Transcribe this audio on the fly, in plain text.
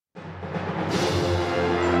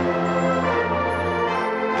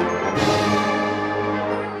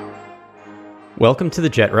Welcome to the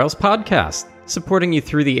JetRails podcast, supporting you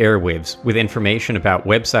through the airwaves with information about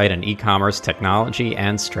website and e-commerce technology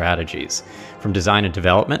and strategies, from design and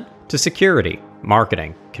development to security,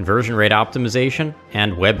 marketing, conversion rate optimization,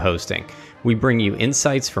 and web hosting. We bring you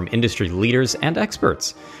insights from industry leaders and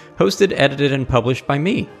experts. Hosted, edited, and published by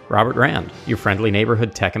me, Robert Rand, your friendly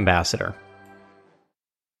neighborhood tech ambassador.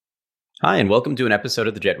 Hi, and welcome to an episode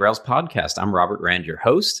of the JetRails podcast. I'm Robert Rand, your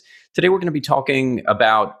host. Today, we're going to be talking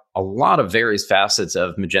about a lot of various facets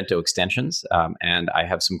of Magento Extensions, and I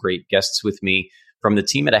have some great guests with me from the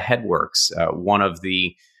team at Aheadworks, one of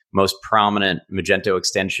the most prominent Magento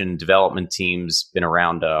Extension development teams, been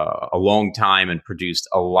around a long time and produced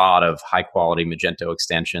a lot of high-quality Magento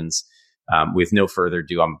Extensions. With no further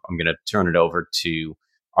ado, I'm going to turn it over to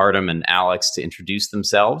Artem and Alex to introduce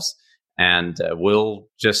themselves, and we'll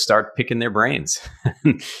just start picking their brains,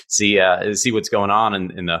 see what's going on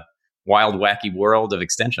in the wild, wacky world of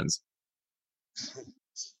extensions.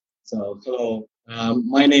 So, hello.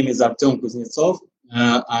 My name is Artem Kuznetsov.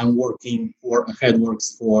 I'm working for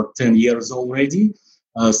Aheadworks for 10 years already.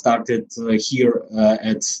 Started here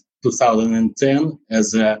at 2010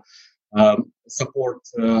 as a support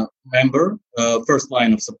member, first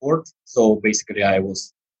line of support. So basically, I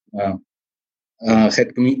was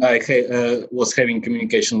was having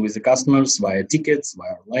communication with the customers via tickets,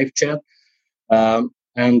 via live chat.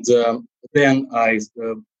 And then I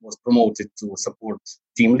was promoted to support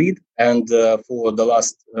team lead. And for the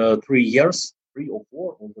last 3 or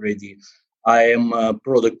 4 already, I am a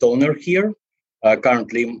product owner here.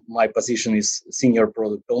 Currently, my position is senior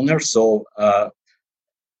product owner. So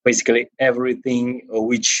basically, everything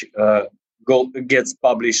which gets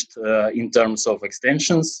published in terms of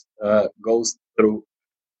extensions goes through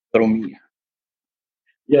me.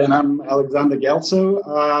 Yeah, and I'm Alexander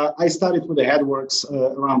Galtsow. I started with Aheadworks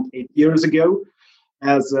around 8 years ago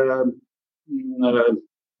as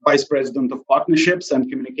vice president of partnerships and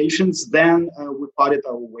communications. Then we parted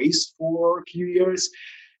our ways for a few years,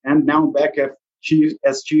 and now I'm back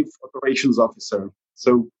as chief operations officer.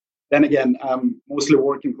 So then again, I'm mostly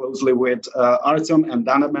working closely with Artem and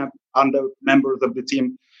other members of the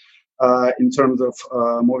team in terms of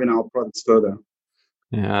moving our products further.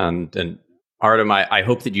 Yeah, and Artem, I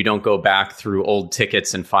hope that you don't go back through old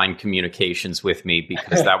tickets and find communications with me,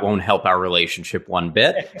 because that won't help our relationship one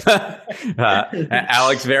bit.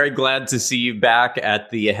 Alex, very glad to see you back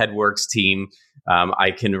at the Aheadworks team.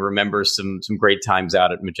 I can remember some great times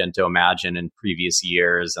out at Magento Imagine in previous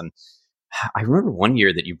years. And I remember one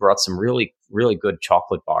year that you brought some really, really good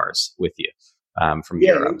chocolate bars with you from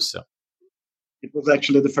Europe. So it was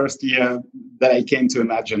actually the first year that I came to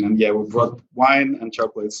Imagine. And we brought wine and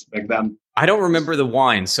chocolates back then. I don't remember the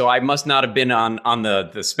wine, so I must not have been on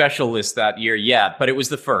the special list that year yet, but it was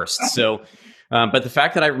the first. So, but the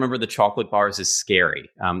fact that I remember the chocolate bars is scary.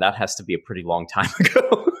 That has to be a pretty long time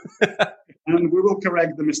ago. And we will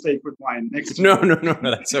correct the mistake with wine next year. No,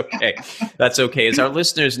 that's okay. That's okay. As our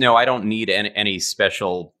listeners know, I don't need any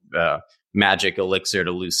special magic elixir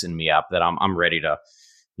to loosen me up. That I'm ready to,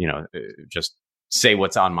 just say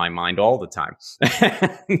what's on my mind all the time.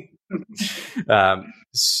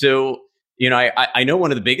 So, I know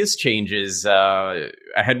one of the biggest changes,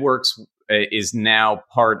 Aheadworks is now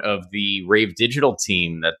part of the RaveDigital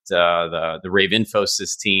team, that the Rave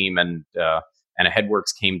Infosys team and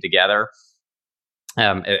Aheadworks came together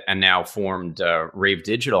and now formed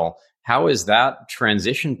RaveDigital. How has that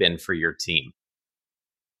transition been for your team?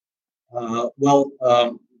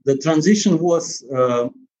 The transition was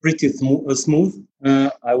pretty smooth,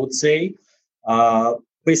 I would say.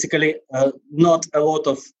 Basically, not a lot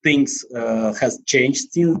of things has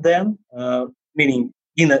changed since then. Meaning,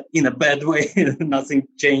 in a bad way, nothing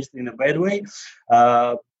changed in a bad way.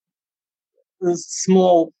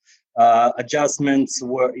 Small adjustments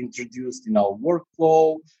were introduced in our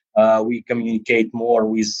workflow. We communicate more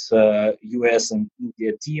with US and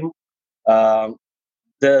India team.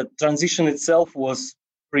 The transition itself was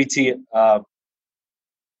pretty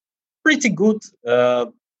good.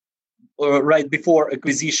 Right before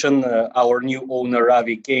acquisition, our new owner,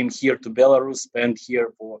 Ravi, came here to Belarus, spent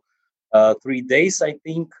here for 3 days, I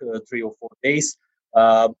think, 3 or 4 days.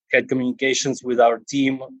 Had communications with our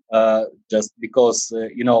team just because,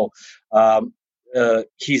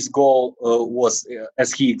 his goal was,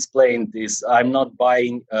 as he explained, is I'm not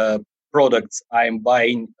buying products, I'm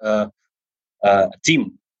buying a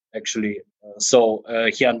team, actually. So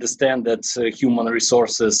he understands that human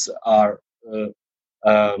resources are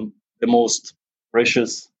the most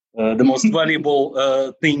precious, the most valuable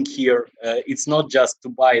thing here. It's not just to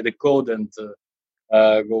buy the code and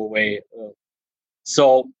go away.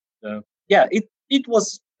 So it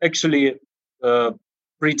was actually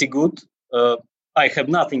pretty good. I have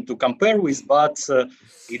nothing to compare with, but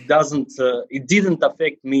it didn't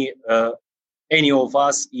affect me, any of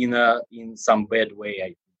us, in some bad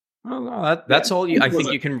way. Well, no, that's all I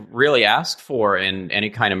think you can really ask for in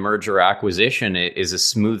any kind of merger acquisition is a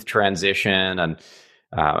smooth transition. And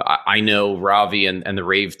I know Ravi and the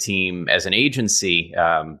Rave team as an agency,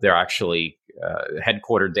 they're actually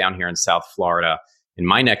headquartered down here in South Florida in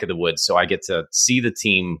my neck of the woods. So I get to see the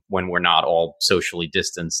team when we're not all socially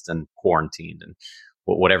distanced and quarantined and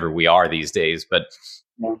whatever we are these days. But,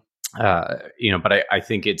 but I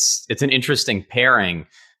think it's an interesting pairing.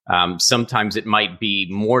 Sometimes it might be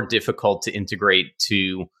more difficult to integrate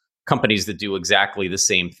to companies that do exactly the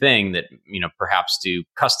same thing, that, perhaps do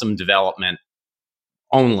custom development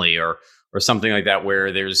only or something like that,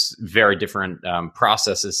 where there's very different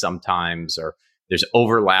processes sometimes, or there's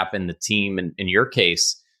overlap in the team. And in your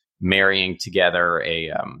case, marrying together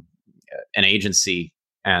an agency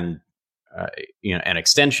and an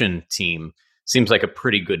extension team seems like a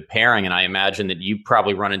pretty good pairing. And I imagine that you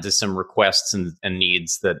probably run into some requests and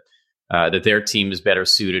needs that their team is better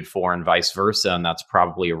suited for, and vice versa. And that's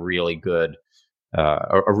probably a really good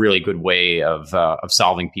way of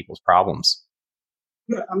solving people's problems.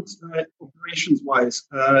 Yeah, and operations-wise,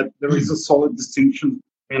 there is a solid distinction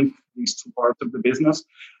between these two parts of the business.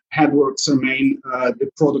 Headworks remain the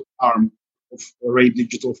product arm of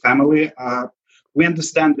RaveDigital family. We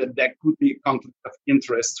understand that there could be conflict of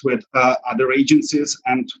interest with other agencies,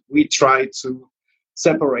 and we try to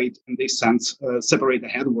separate, in this sense, separate the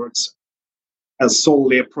Headworks as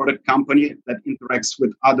solely a product company that interacts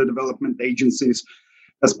with other development agencies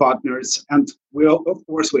as partners. And we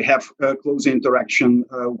have close interaction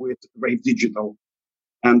with RaveDigital,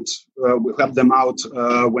 and we help them out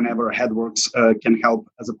whenever Headworks can help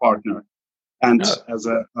as a partner and as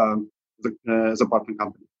a partner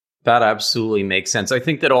company. That absolutely makes sense. I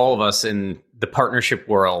think that all of us in the partnership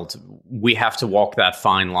world, we have to walk that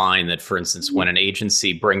fine line that, for instance, when an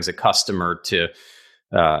agency brings a customer to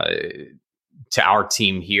our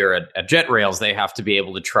team here at JetRails, they have to be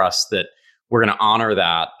able to trust that we're going to honor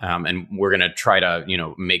that, and we're going to try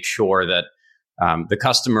to, make sure that the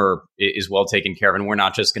customer is well taken care of, and we're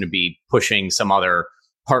not just going to be pushing some other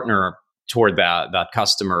partner toward that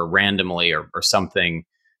customer randomly or something.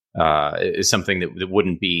 Is something that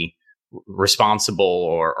wouldn't be responsible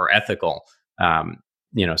or ethical.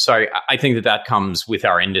 So I think that comes with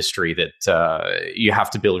our industry, that you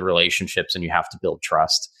have to build relationships and you have to build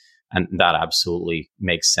trust, and that absolutely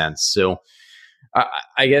makes sense. So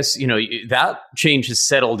I guess that change has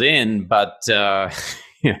settled in, but the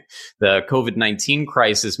COVID-19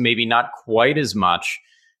 crisis maybe not quite as much.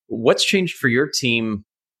 What's changed for your team,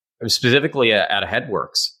 specifically at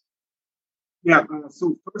Headworks? Yeah.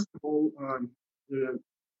 So first of all,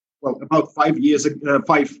 about 5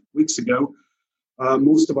 weeks ago,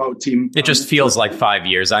 most of our team. It just feels like 5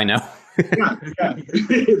 years. I know. yeah,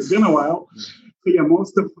 it's been a while. So yeah,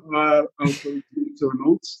 most of our colleagues are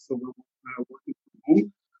remote, so we're working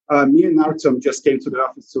from home. Me and Artem just came to the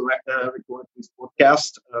office to record this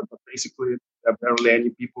podcast, but basically there are barely any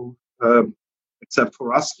people except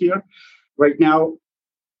for us here right now.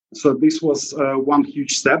 So this was one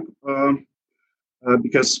huge step.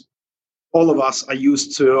 Because all of us are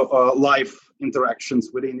used to live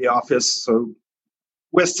interactions within the office. So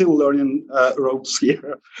we're still learning ropes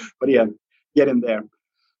here, but yeah, getting there.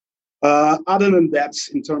 Other than that,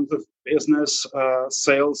 in terms of business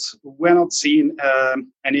sales, we're not seeing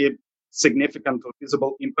any significant or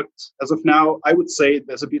visible impact as of now. I would say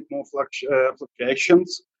there's a bit more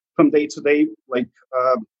fluctuations from day to day. Like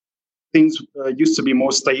things used to be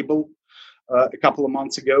more stable a couple of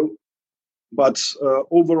months ago. But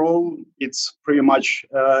overall, it's pretty much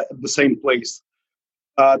at the same place.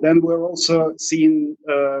 Then we're also seeing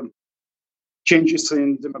changes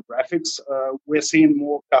in demographics. We're seeing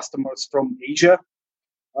more customers from Asia.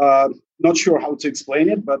 Not sure how to explain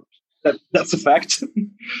it, but that's a fact.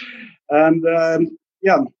 And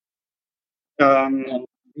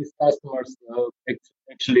these customers,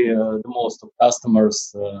 actually, the most of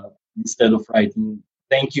customers, instead of writing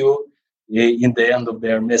 "thank you" in the end of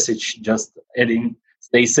their message, just adding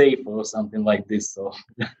 "stay safe" or something like this. So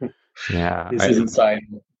yeah, this is a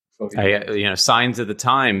sign. Signs of the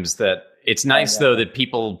times that it's nice though that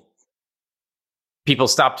people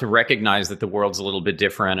stop to recognize that the world's a little bit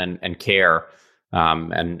different and care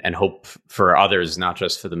and hope for others, not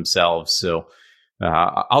just for themselves. So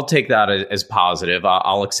I'll take that as positive.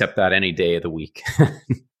 I'll accept that any day of the week.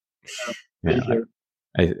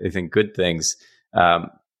 I think good things.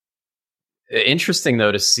 Interesting,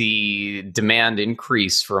 though, to see demand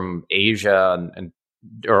increase from Asia and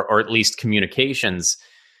or at least communications.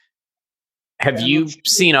 Have you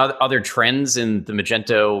seen other trends in the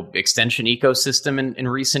Magento extension ecosystem in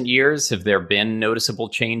recent years? Have there been noticeable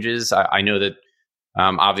changes? I know that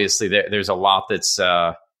obviously there's a lot that's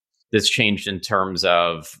changed in terms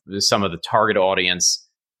of some of the target audience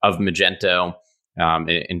of Magento,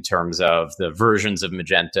 in terms of the versions of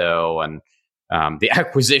Magento and the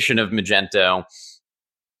acquisition of Magento.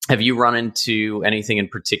 Have you run into anything in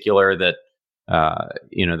particular that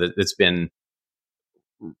that's been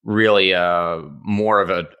really more of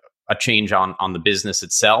a change on the business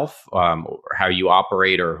itself, or how you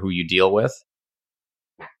operate or who you deal with?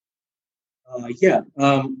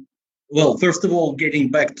 Well, first of all, getting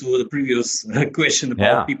back to the previous question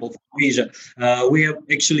about people from Asia, we are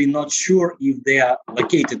actually not sure if they are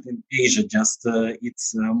located in Asia. Just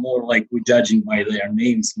it's more like we're judging by their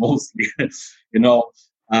names mostly,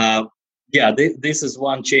 this is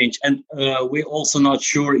one change. And we're also not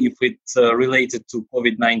sure if it's related to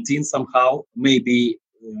COVID-19 somehow, maybe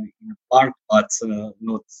in part, but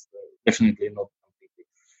not definitely not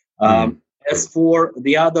completely. As for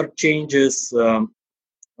the other changes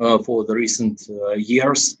for the recent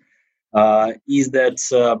years, is that,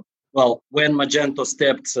 when Magento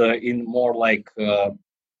stepped in more like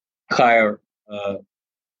higher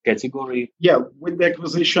category. Yeah, with the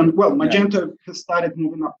acquisition, Magento has started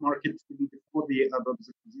moving up market before the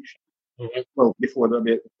acquisition. Well, before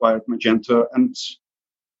they acquired Magento, and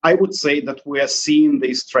I would say that we are seeing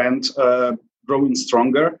this trend growing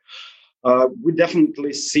stronger. We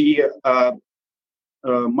definitely see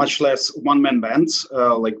much less one-man bands,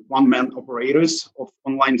 like one-man operators of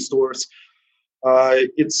online stores.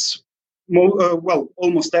 It's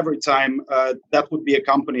almost every time that would be a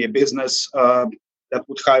company, a business that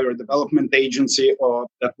would hire a development agency or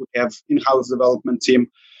that would have in-house development team.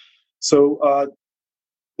 So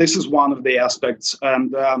this is one of the aspects,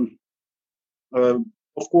 and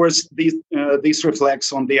of course, this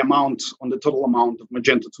reflects on the total amount of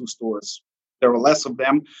Magento 2 stores. There are less of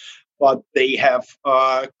them, but they have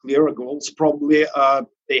clearer goals. Probably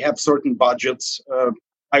they have certain budgets.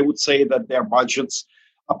 I would say that their budgets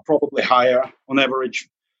are probably higher on average.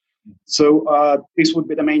 So this would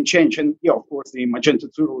be the main change. And of course, the Magento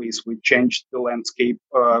 2 release would change the landscape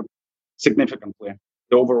significantly,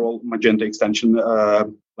 the overall Magento extension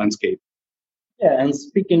landscape. Yeah, and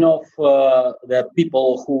speaking of the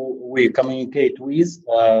people who we communicate with,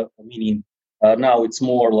 meaning now it's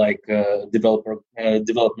more like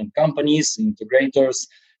development companies, integrators.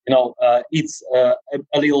 It's a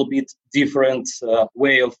little bit different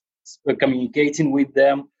way of communicating with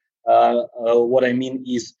them. What I mean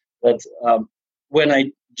is that when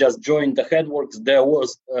I just joined the Headworks, there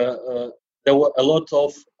were a lot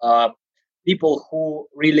of people who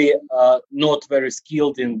really not very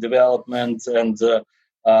skilled in development, and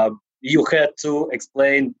you had to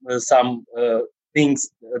explain some things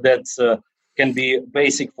that can be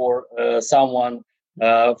basic for someone.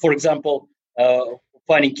 For example,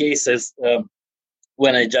 funny cases.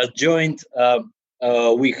 When I just joined,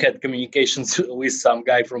 we had communications with some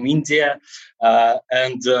guy from India,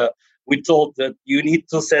 and we told that you need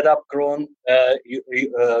to set up your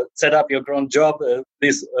own job.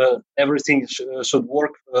 Everything should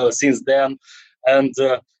work since then. And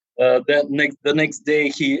the next day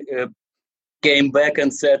he came back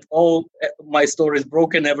and said, "Oh, my store is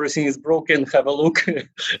broken. Everything is broken. Have a look."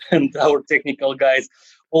 And our technical guys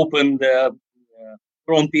opened the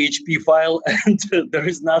cron PHP file, and there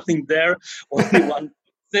is nothing there. Only one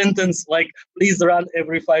sentence like, "Please run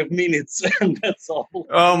every 5 minutes," and that's all.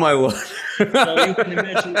 Oh my Lord! So you can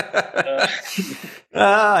imagine.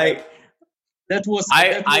 That was.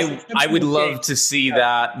 I would love to see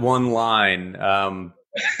that one line.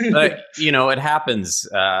 But it happens.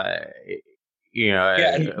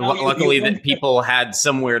 Luckily that people had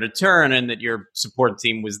somewhere to turn and that your support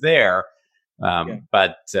team was there.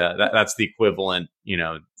 But that's the equivalent,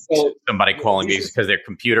 so, somebody calling you because their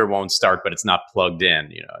computer won't start, but it's not plugged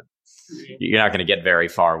in. You're not going to get very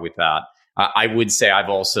far with that. I would say I've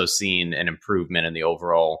also seen an improvement in the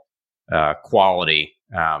overall quality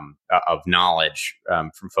of knowledge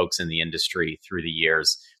from folks in the industry through the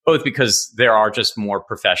years, both because there are just more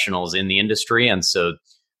professionals in the industry. And so,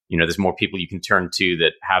 there's more people you can turn to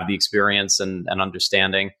that have the experience and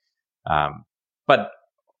understanding. But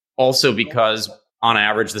also because on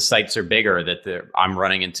average, the sites are bigger, that I'm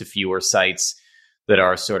running into fewer sites that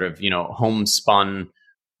are sort of, homespun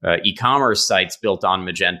e-commerce sites built on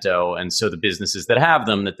Magento. And so the businesses that have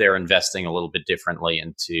them, that they're investing a little bit differently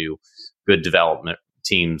into good development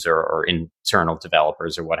teams or internal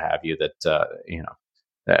developers or what have you, that are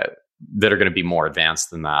going to be more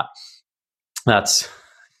advanced than that. That's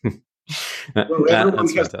Well, everyone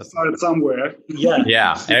has fantastic. to start somewhere.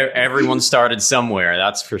 Yeah. Everyone started somewhere.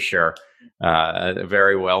 That's for sure.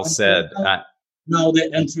 Very well said. Now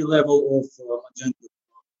the entry level of Magento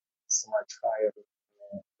is much higher,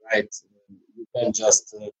 right? You can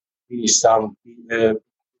just finish some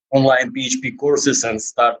online PHP courses and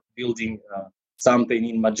start building something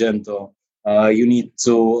in Magento. You need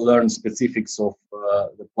to learn specifics of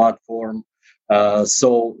the platform.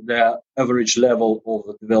 So the average level of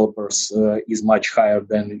the developers is much higher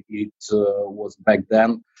than it was back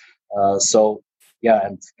then. So yeah,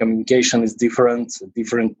 and communication is different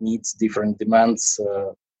needs, different demands.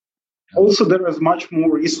 Also, there is much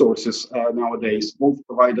more resources nowadays, both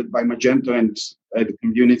provided by Magento and the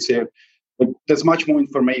community. But there's much more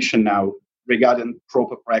information now regarding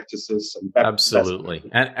proper practices and absolutely,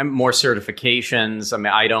 and more certifications. I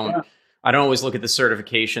mean, I don't always look at the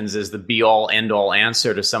certifications as the be all end all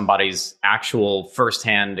answer to somebody's actual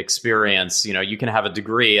firsthand experience. You know, you can have a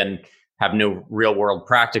degree and have no real world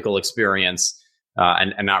practical experience,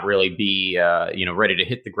 and not really be ready to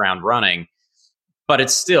hit the ground running. But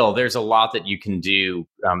it's still, there's a lot that you can do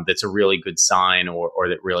that's a really good sign, or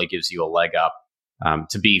that really gives you a leg up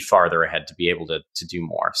to be farther ahead, to be able to do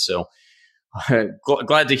more. So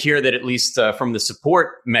glad to hear that, at least from the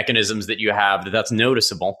support mechanisms that you have, that's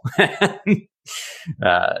noticeable.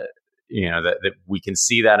 That we can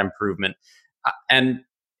see that improvement. And,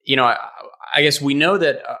 I guess we know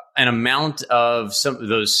that an amount of some of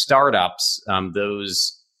those startups,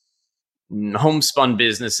 those homespun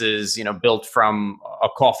businesses, built from a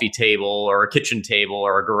coffee table or a kitchen table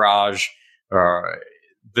or a garage,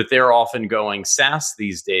 that they're often going SaaS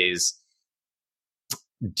these days.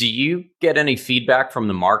 Do you get any feedback from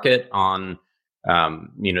the market on,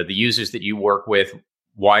 the users that you work with,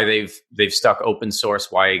 why they've stuck open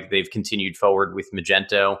source, why they've continued forward with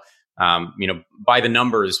Magento? By the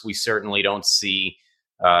numbers, we certainly don't see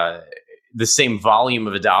the same volume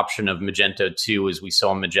of adoption of Magento 2 as we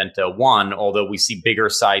saw in Magento 1, although we see bigger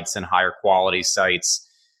sites and higher quality sites.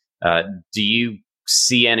 Do you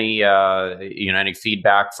see any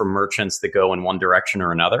feedback from merchants that go in one direction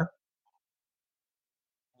or another?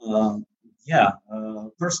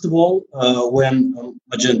 First of all, when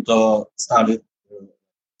Magento started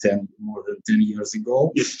more than 10 years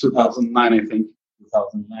ago, it's 2009, I think.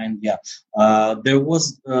 2009, there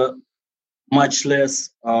was much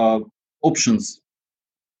less options.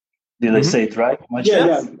 Did I say it right?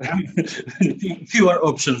 Fewer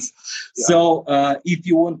options. Yeah. So if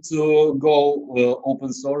you want to go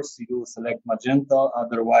open source, you select Magento.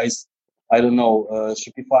 Otherwise, I don't know,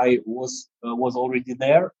 Shopify was already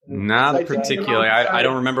there? Not particularly. I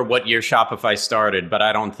don't remember what year Shopify started, but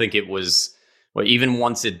I don't think it was, well, even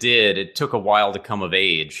once it did, it took a while to come of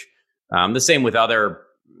age. The same with other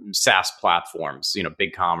SaaS platforms,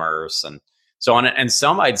 BigCommerce and so on. And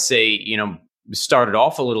some, I'd say, started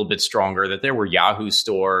off a little bit stronger, that there were Yahoo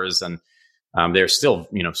stores, and there's still,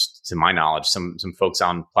 to my knowledge, some folks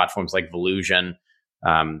on platforms like Volusion.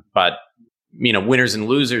 But, winners and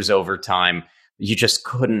losers over time, you just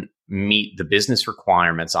couldn't meet the business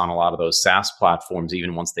requirements on a lot of those SaaS platforms,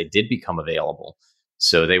 even once they did become available.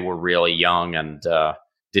 So they were really young and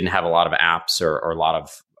didn't have a lot of apps or a lot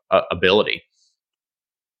of ability.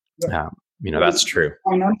 That's true.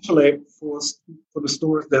 Financially, for the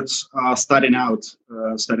stores that's starting out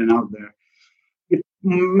there, it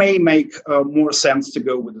may make more sense to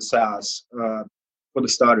go with the SaaS for the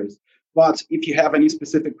starters. But if you have any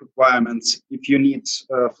specific requirements, if you need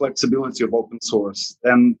flexibility of open source,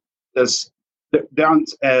 then there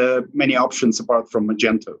aren't many options apart from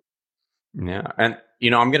Magento. Yeah, and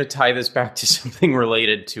I'm going to tie this back to something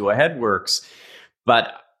related to Aheadworks,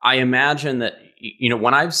 but I imagine that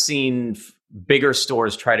when I've seen bigger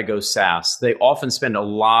stores try to go SaaS, they often spend a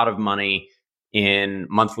lot of money in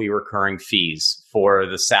monthly recurring fees for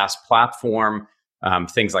the SaaS platform,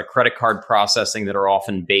 things like credit card processing that are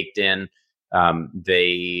often baked in.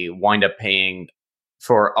 They wind up paying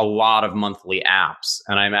for a lot of monthly apps.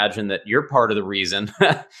 And I imagine that you're part of the reason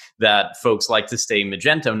that folks like to stay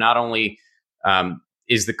Magento. Not only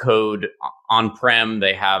is the code on-prem,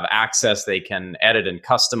 they have access, they can edit and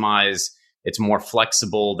customize. It's more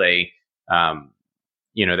flexible. They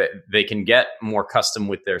can get more custom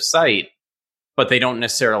with their site, but they don't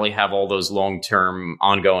necessarily have all those long-term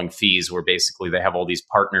ongoing fees where basically they have all these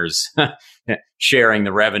partners sharing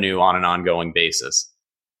the revenue on an ongoing basis.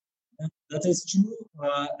 That is true.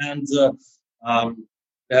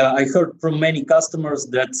 I heard from many customers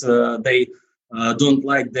that they don't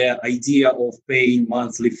like the idea of paying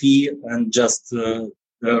monthly fee, and just the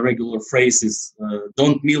regular phrase is,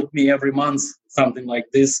 don't milk me every month, something like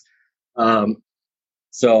this.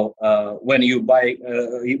 So when you buy,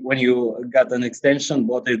 when you got an extension,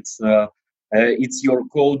 but it's your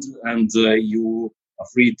code, and you are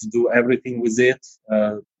free to do everything with it,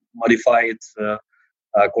 modify it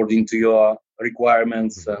according to your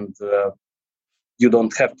requirements, and you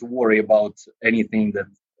don't have to worry about anything that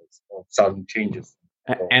sudden changes.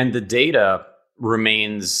 And the data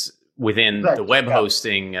remains within the web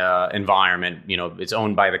hosting environment. It's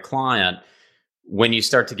owned by the client. When you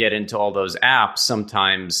start to get into all those apps,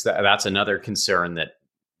 sometimes that's another concern that,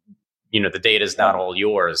 the data is not all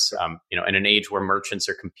yours. In an age where merchants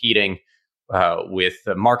are competing with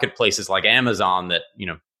marketplaces like Amazon that,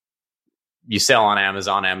 you sell on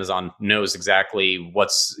Amazon, Amazon knows exactly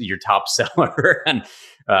what's your top seller and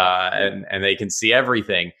they can see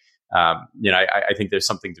everything. I think there's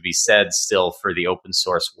something to be said still for the open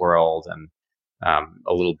source world and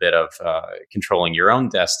a little bit of controlling your own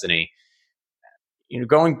destiny.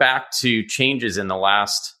 Going back to changes in the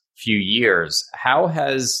last few years, how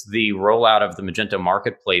has the rollout of the Magento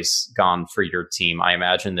Marketplace gone for your team? I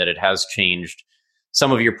imagine that it has changed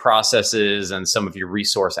some of your processes and some of your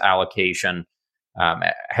resource allocation.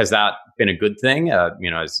 Has that been a good thing?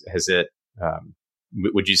 Has it?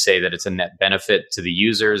 Would you say that it's a net benefit to the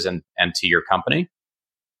users and to your company?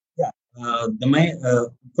 Yeah.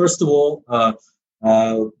 First of all,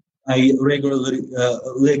 I regularly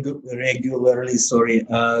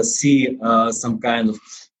see some kind of,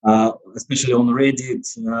 especially on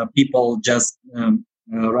Reddit, people just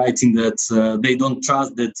writing that they don't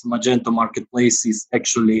trust that Magento Marketplace is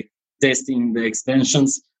actually testing the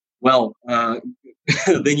extensions. Well,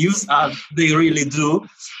 the news are they really do.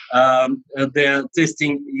 The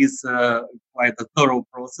testing is quite a thorough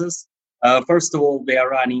process. First of all, they are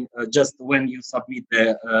running just when you submit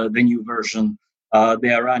the new version. They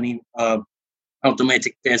are running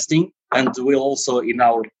automatic testing, and we also in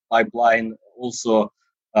our pipeline also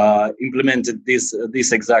implemented this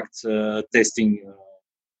exact testing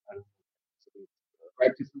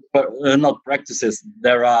practices. Not practices.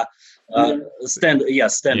 There are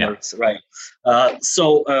standards, yeah. Right?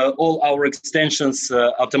 So all our extensions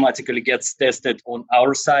automatically gets tested on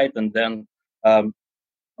our side, and then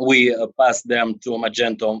we pass them to a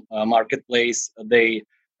Magento Marketplace. They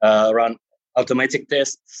run automatic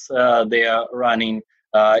tests. They are running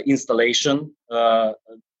installation.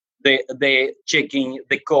 They checking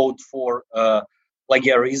the code for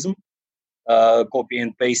plagiarism, copy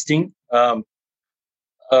and pasting.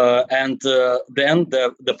 And then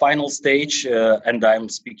the final stage, and I'm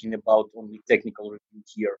speaking about only technical review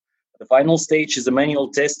here. The final stage is a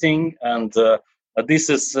manual testing, and this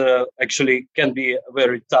is actually can be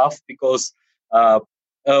very tough because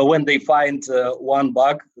when they find one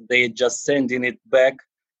bug, they just send in it back,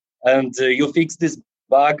 and you fix this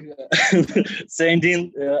bug, send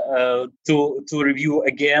in to review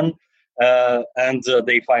again. And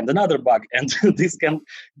they find another bug, and this can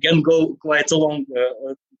go quite a long.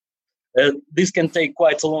 This can take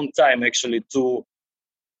quite a long time actually to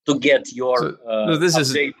get your. So this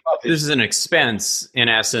is an expense in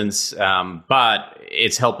essence, but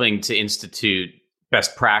it's helping to institute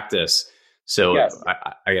best practice. So yes.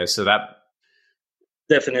 I guess so that.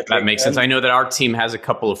 Definitely. That makes sense. I know that our team has a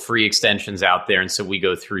couple of free extensions out there, and so we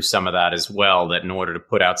go through some of that as well, that in order to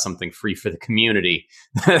put out something free for the community,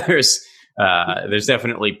 there's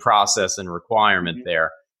definitely process and requirement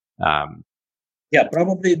there. Yeah,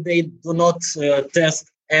 probably they do not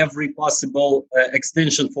test every possible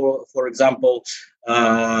extension. For example,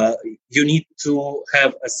 you need to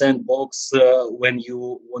have a sandbox when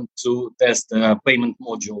you want to test a payment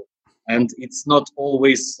module, and it's not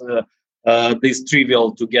always this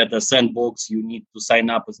trivial to get a sandbox. You need to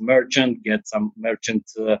sign up as merchant, get some merchant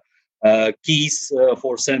keys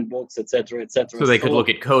for sandbox, etc., etc. So they could look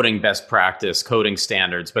at coding best practice, coding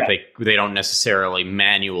standards, but they don't necessarily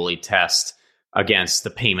manually test against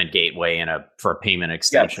the payment gateway for a payment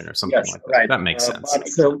extension or something like that. Right. That makes sense.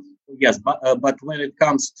 But when it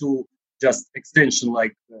comes to just extension,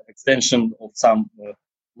 like extension of some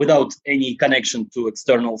without any connection to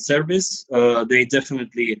external service, they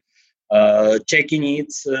definitely checking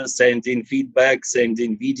it, sending feedback,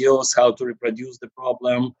 sending videos, how to reproduce the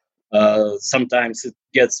problem. Sometimes it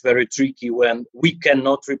gets very tricky when we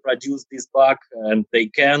cannot reproduce this bug, and they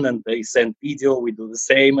can, and they send video. We do the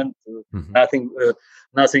same, and nothing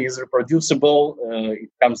is reproducible. It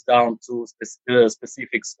comes down to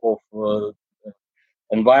specifics of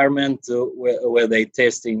environment where they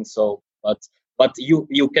testing. So, but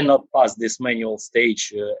you cannot pass this manual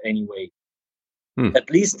stage anyway. At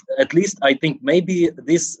least I think maybe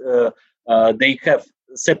this they have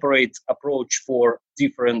separate approach for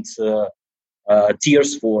different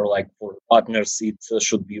tiers for partners. It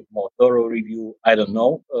should be more thorough review. I don't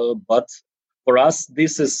know, but for us,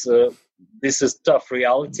 this is tough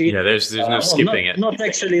reality. Yeah, there's no skipping it. Not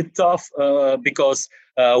actually tough because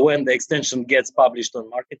when the extension gets published on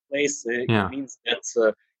Marketplace, it means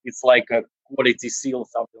that it's like a quality seal,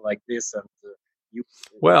 something like this, and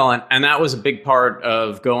and that was a big part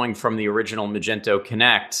of going from the original Magento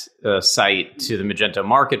Connect site to the Magento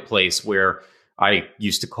Marketplace, where I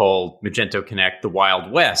used to call Magento Connect the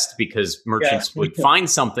Wild West, because merchants would find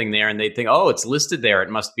something there and they'd think, oh, it's listed there, it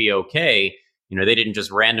must be okay. They didn't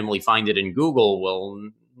just randomly find it in Google. Well,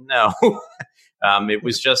 no. It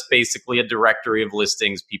was just basically a directory of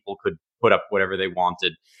listings. People could put up whatever they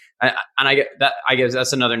wanted. And I guess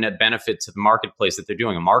that's another net benefit to the marketplace, that they're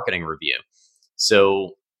doing a marketing review.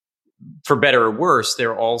 So for better or worse,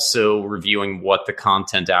 they're also reviewing what the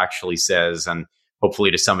content actually says, and hopefully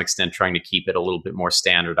to some extent trying to keep it a little bit more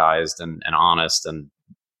standardized and honest and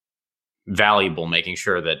valuable, making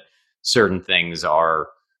sure that certain things are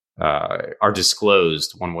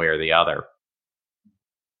disclosed one way or the other.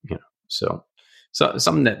 So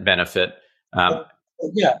some net benefit. And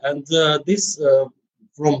this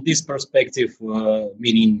from this perspective,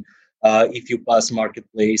 meaning if you pass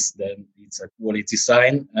Marketplace, then it's a quality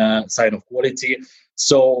sign of quality.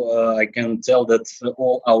 So I can tell that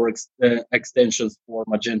all our extensions for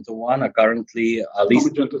Magento 1 are currently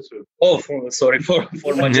listed. Magento 2.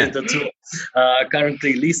 For Magento 2,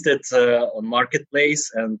 currently listed on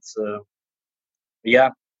Marketplace, and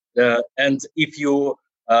and if you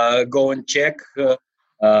go and check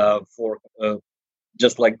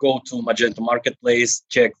just like go to Magento Marketplace,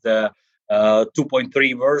 check the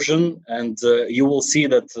 2.3 version, and you will see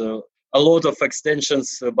that a lot of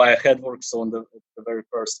extensions by Headworks on the very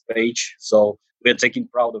first page. So we're taking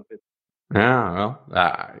proud of it. A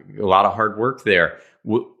lot of hard work there.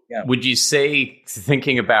 Would you say,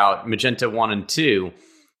 thinking about Magento 1 and 2,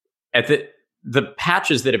 at the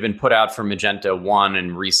patches that have been put out for Magento 1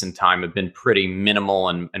 in recent time have been pretty minimal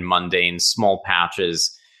and mundane, small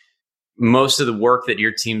patches? Most of the work that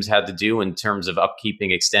your teams had to do in terms of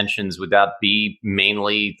upkeeping extensions, would that be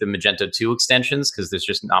mainly the Magento 2 extensions, because there's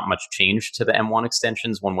just not much change to the M1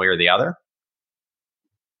 extensions one way or the other?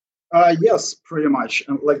 Yes, pretty much.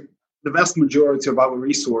 And like the vast majority of our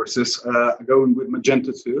resources are going with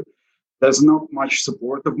Magento 2. There's not much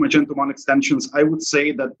support of Magento 1 extensions. I would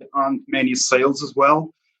say that there aren't many sales as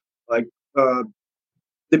well. Like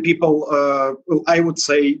the people, I would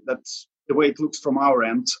say that the way it looks from our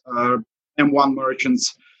end, M1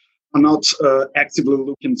 merchants are not actively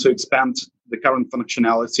looking to expand the current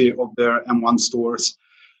functionality of their M1 stores.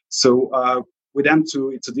 So with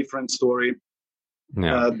M2, it's a different story.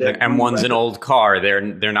 Yeah, M1's an old car.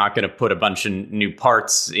 They're not going to put a bunch of new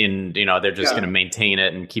parts in. They're just going to maintain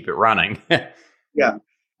it and keep it running. Yeah,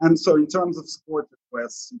 and so in terms of support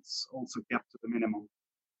requests, it's also kept to the minimum.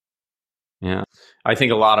 Yeah, I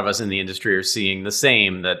think a lot of us in the industry are seeing the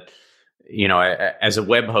same. That as a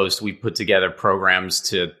web host, we put together programs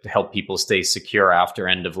to help people stay secure after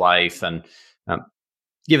end of life and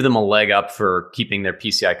give them a leg up for keeping their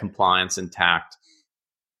PCI compliance intact.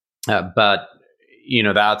 But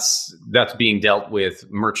that's being dealt with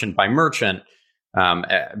merchant by merchant.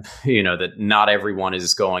 That not everyone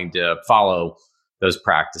is going to follow those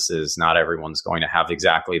practices. Not everyone's going to have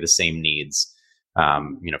exactly the same needs.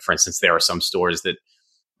 For instance, there are some stores that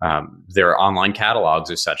their online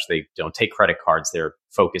catalogs are such they don't take credit cards. Their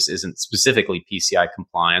focus isn't specifically PCI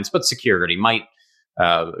compliance, but security might,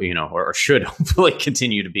 or should hopefully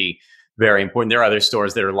continue to be very important. There are other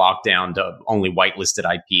stores that are locked down to only whitelisted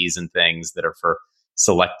IPs and things that are for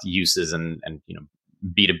select uses and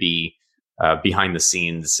B2B behind the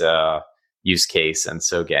scenes use case. And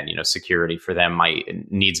so again, security for them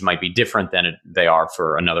needs might be different than they are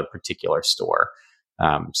for another particular store.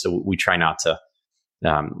 So we try not to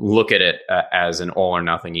look at it as an all or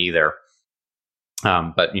nothing either.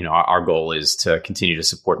 But our goal is to continue to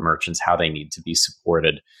support merchants how they need to be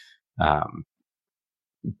supported.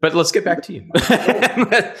 But let's get back to you.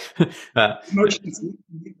 Merchants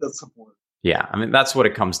need that support. Yeah, I mean, that's what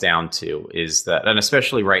it comes down to, is that, and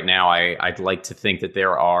especially right now, I'd like to think that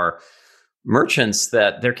there are merchants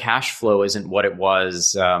that their cash flow isn't what it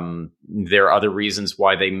was. There are other reasons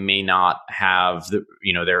why they may not have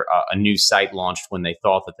a new site launched when they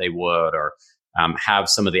thought that they would, or have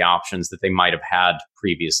some of the options that they might have had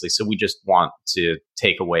previously. So we just want to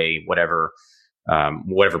take away whatever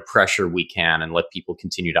pressure we can and let people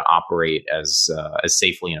continue to operate as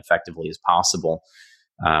safely and effectively as possible.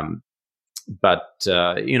 And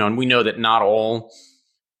we know that not all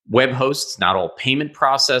web hosts, not all payment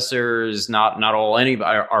processors, not all any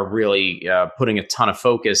are really putting a ton of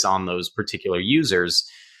focus on those particular users.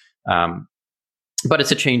 But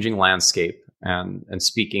it's a changing landscape. And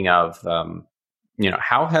speaking of,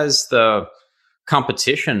 how has the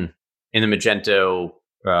competition in the Magento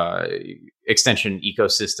extension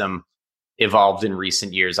ecosystem evolved in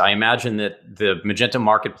recent years? I imagine that the Magento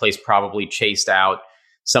Marketplace probably chased out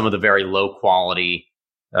some of the very low quality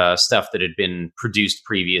stuff that had been produced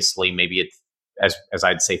previously. Maybe it, as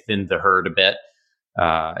I'd say, thinned the herd a bit.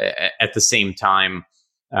 At the same time,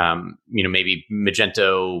 maybe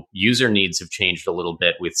Magento user needs have changed a little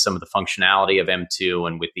bit with some of the functionality of M2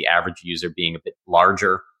 and with the average user being a bit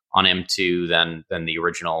larger on M2 than the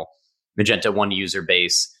original Magento 1 user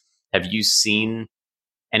base. Have you seen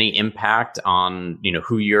any impact on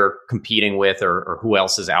who you're competing with or who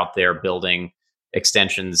else is out there building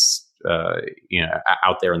extensions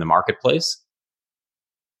out there in the marketplace?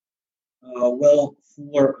 Well,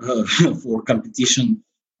 for competition,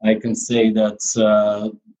 I can say that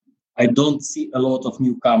I don't see a lot of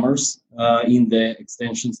newcomers in the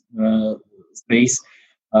extensions space.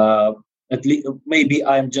 At least, maybe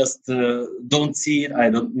I'm just don't see it.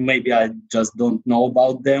 Maybe I just don't know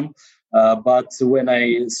about them. But when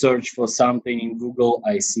I search for something in Google,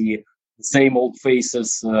 I see the same old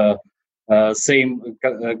faces, same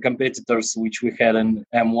competitors which we had in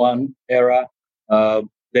M1 era.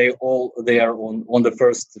 They are on the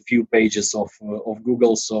first few pages of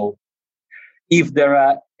Google. So if there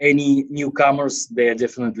are any newcomers, they are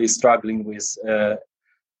definitely struggling with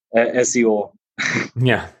SEO.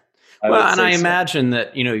 Yeah. Well, and I imagine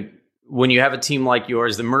that, when you have a team like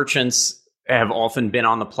yours, the merchants have often been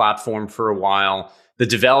on the platform for a while. The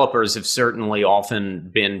developers have certainly often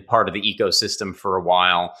been part of the ecosystem for a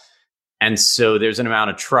while. And so there's an amount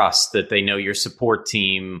of trust that they know your support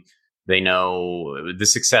team. They know the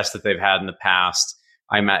success that they've had in the past.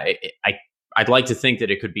 I'd like to think that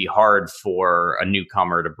it could be hard for a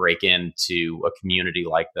newcomer to break into a community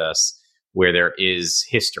like this where there is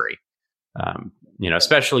history.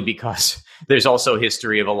 Especially because there's also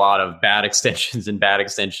history of a lot of bad extensions and bad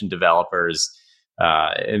extension developers.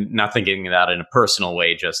 And not thinking of that in a personal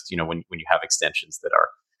way, just when you have extensions that are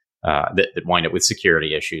that wind up with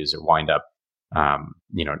security issues or wind up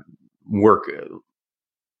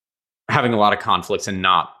having a lot of conflicts and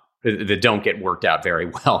that don't get worked out very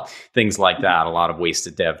well. Things like that, a lot of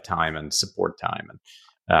wasted dev time and support time,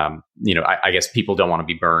 and I guess people don't want to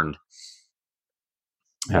be burned.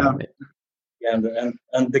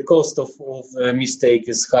 And the cost of a mistake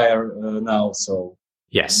is higher now. So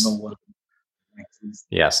yes,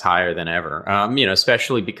 yes, higher than ever.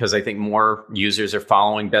 Especially because I think more users are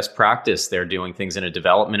following best practice. They're doing things in a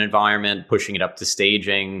development environment, pushing it up to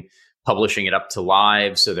staging, publishing it up to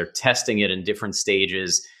live. So they're testing it in different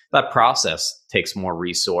stages. That process takes more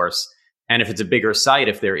resource. And if it's a bigger site,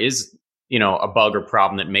 if there is a bug or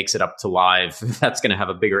problem that makes it up to live, that's going to have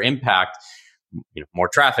a bigger impact. More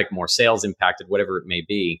traffic, more sales impacted, whatever it may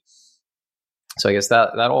be. So I guess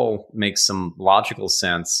that all makes some logical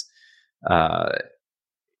sense. How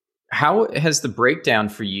has the breakdown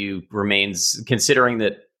for you remains, considering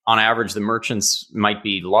that on average the merchants might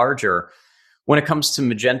be larger, when it comes to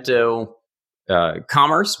Magento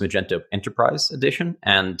Commerce, Magento Enterprise Edition,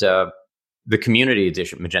 and the Community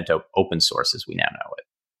Edition, Magento Open Source as we now know it?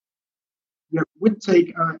 Yeah, we'd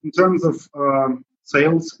take in terms of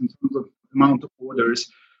sales, in terms of amount of orders,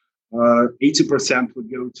 80% would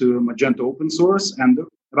go to Magento Open Source, and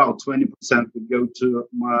about 20% would go to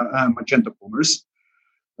Magento Commerce.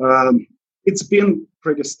 It's been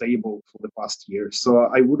pretty stable for the past year, so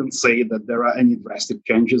I wouldn't say that there are any drastic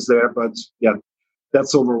changes there. But yeah,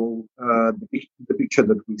 that's overall the picture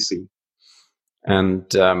that we see. And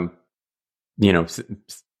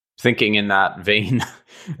thinking in that vein,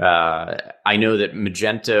 I know that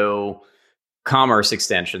Magento Commerce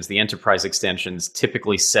extensions, the enterprise extensions,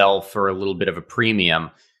 typically sell for a little bit of a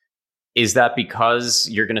premium. Is that because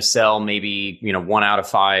you're going to sell maybe 1 out of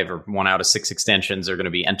 5 or 1 out of 6 extensions are going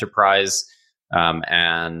to be enterprise, so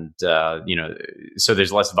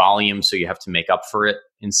there's less volume, so you have to make up for it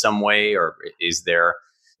in some way, or is there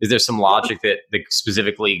some logic that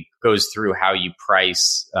specifically goes through how you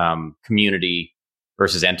price community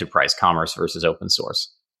versus enterprise, commerce versus open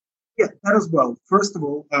source? Yeah, that as well. First of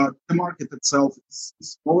all, the market itself is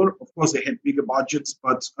smaller. Of course, they have bigger budgets,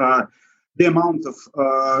 but the amount of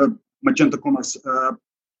Magento Commerce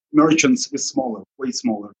merchants is smaller, way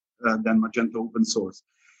smaller than Magento Open Source.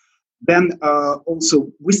 Then also,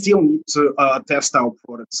 we still need to test our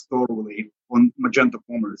products thoroughly on Magento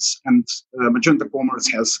Commerce. And Magento Commerce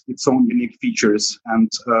has its own unique features and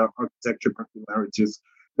architecture particularities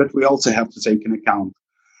that we also have to take in account.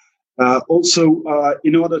 Also,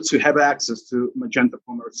 in order to have access to Magento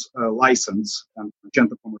Commerce license and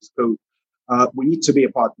Magento Commerce code, we need to be a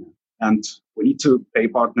partner, and we need to pay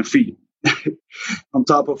partner fee on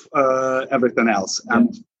top of everything else. Yeah.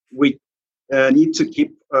 And we need to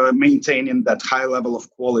keep maintaining that high level of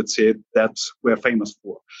quality that we're famous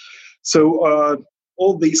for. So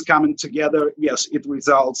all these coming together, yes, it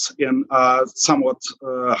results in somewhat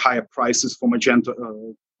higher prices for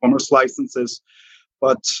Magento Commerce licenses,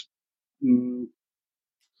 but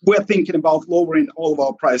we're thinking about lowering all of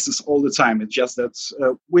our prices all the time. It's just that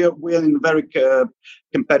we're in a very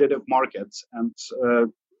competitive market, and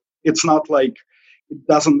it's not like it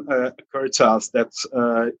doesn't occur to us that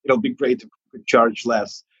it'll be great if we could charge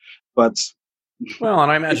less. But well,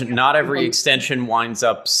 and I imagine not every extension winds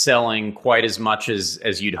up selling quite as much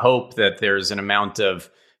as you'd hope, that there's an amount of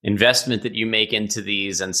investment that you make into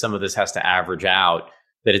these, and some of this has to average out,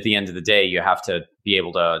 that at the end of the day, you have to be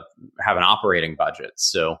able to have an operating budget.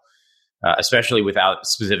 So especially without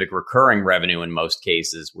specific recurring revenue in most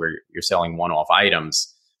cases where you're selling one-off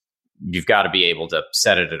items, you've got to be able to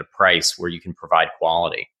set it at a price where you can provide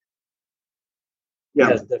quality. Yeah.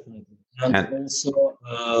 Yes, definitely. And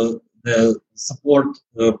also the support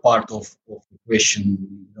part of the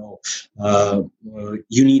question,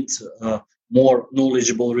 you need more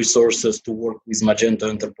knowledgeable resources to work with Magento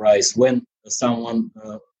Enterprise. When someone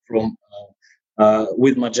from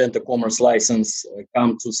with Magento Commerce license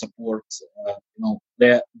come to support,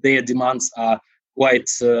 their demands are quite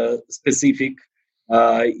specific.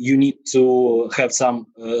 You need to have some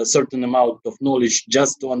certain amount of knowledge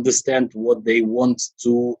just to understand what they want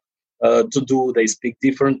to do. They speak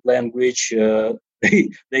different language.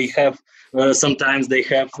 They have sometimes they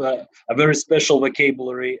have a very special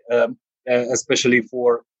vocabulary, especially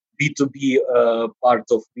for B2B part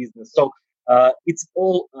of business. So it's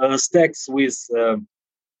all stacks with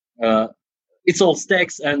it's all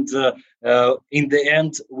stacks, and in the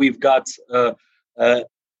end we've got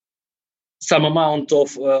some amount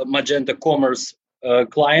of Magento Commerce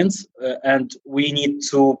clients, and we need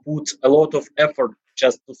to put a lot of effort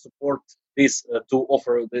just to support this, to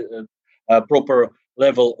offer the proper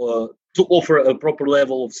level, to offer a proper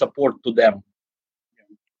level of support to them.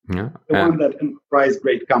 Yeah. The one that enterprise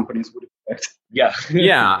great companies would expect. Yeah.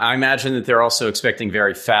 Yeah. I imagine that they're also expecting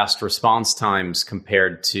very fast response times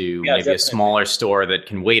compared to maybe definitely a smaller store that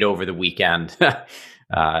can wait over the weekend.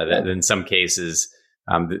 In some cases,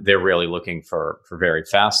 they're really looking for very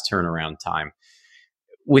fast turnaround time.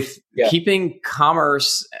 With keeping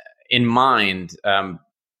commerce in mind,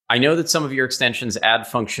 I know that some of your extensions add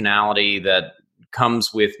functionality that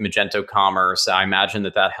comes with Magento Commerce. I imagine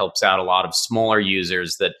that helps out a lot of smaller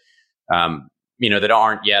users that that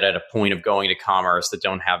aren't yet at a point of going to commerce, that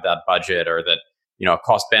don't have that budget, or that a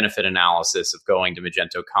cost benefit analysis of going to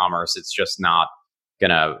Magento Commerce, it's just not going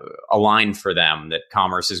to align for them. That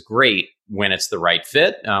commerce is great when it's the right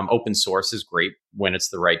fit. Open source is great when it's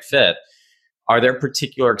the right fit. Are there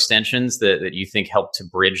particular extensions that you think help to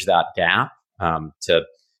bridge that gap, to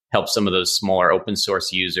help some of those smaller open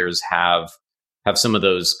source users have some of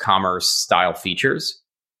those commerce style features?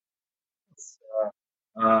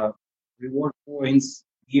 Reward points,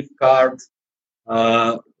 gift cards.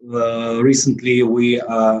 Recently, we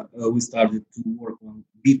started to work on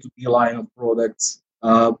B2B line of products.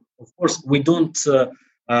 Of course, we don't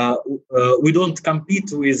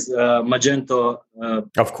compete with Magento.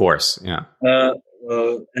 Of course, yeah.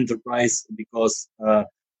 Enterprise, because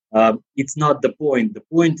it's not the point. The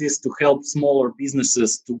point is to help smaller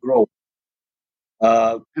businesses to grow.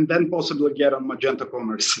 And then possibly get on Magento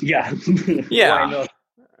Commerce. Yeah. Yeah. Why not?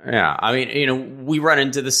 Yeah. I mean, we run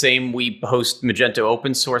into the same. We host Magento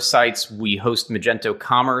open source sites. We host Magento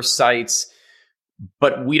Commerce sites,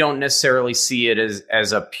 but we don't necessarily see it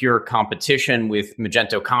as a pure competition with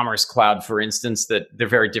Magento Commerce Cloud, for instance, that they're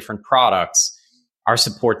very different products. Our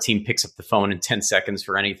support team picks up the phone in 10 seconds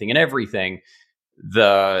for anything and everything.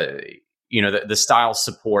 The style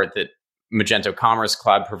support that Magento Commerce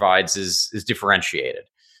Cloud provides is differentiated.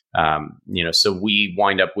 So we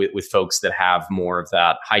wind up with folks that have more of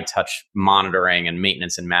that high touch monitoring and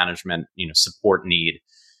maintenance and management, support need.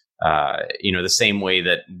 The same way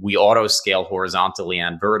that we auto scale horizontally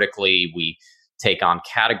and vertically, we take on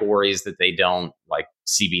categories that they don't, like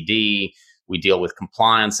CBD. We deal with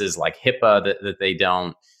compliances like HIPAA that they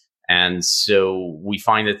don't. And so we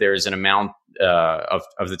find that there's an amount of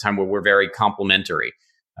the time where we're very complementary,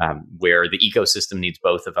 where the ecosystem needs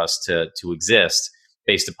both of us to exist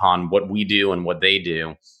based upon what we do and what they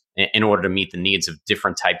do in order to meet the needs of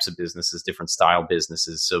different types of businesses, different style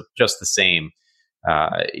businesses. So just the same,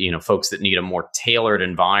 folks that need a more tailored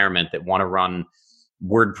environment that want to run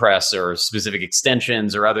WordPress or specific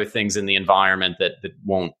extensions or other things in the environment that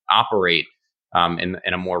won't operate in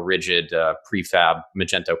a more rigid prefab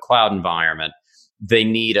Magento cloud environment. They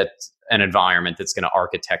need an environment that's going to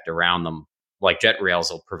architect around them, like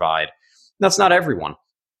JetRails will provide. That's not everyone.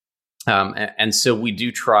 And so we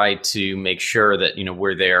do try to make sure that,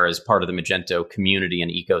 we're there as part of the Magento community and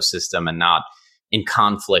ecosystem and not in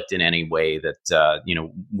conflict in any way that,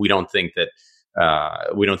 we don't think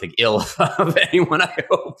ill of anyone, I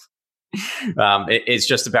hope. It's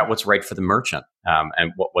just about what's right for the merchant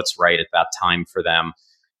and what's right at that time for them.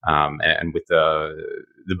 And with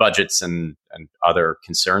the budgets and other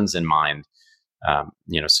concerns in mind,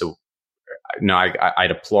 so no,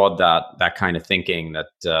 I'd applaud that kind of thinking that,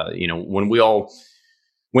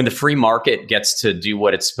 when the free market gets to do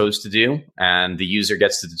what it's supposed to do and the user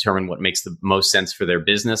gets to determine what makes the most sense for their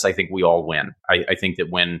business, I think we all win. I think that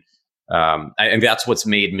when, and that's what's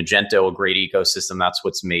made Magento a great ecosystem. That's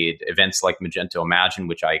what's made events like Magento Imagine,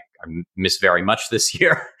 which I miss very much this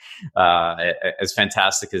year, as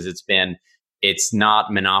fantastic as it's been. It's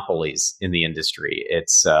not monopolies in the industry.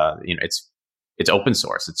 It's open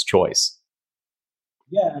source. It's choice.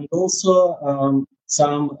 Yeah, and also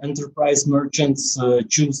some enterprise merchants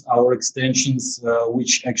choose our extensions,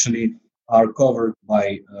 which actually are covered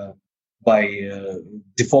by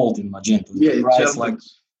default in Magento. Yeah, price, like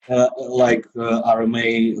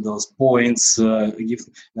RMA, those points,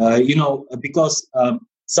 because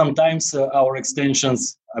sometimes our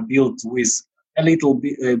extensions are built with a little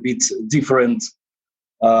bit different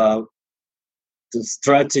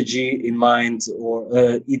strategy in mind,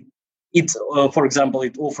 or for example,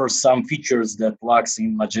 it offers some features that lacks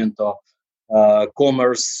in Magento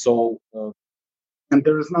Commerce. So, and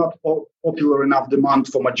there is not popular enough demand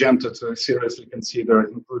for Magento to seriously consider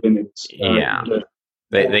including it.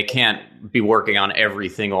 They can't be working on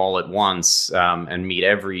everything all at once and meet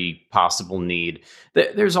every possible need.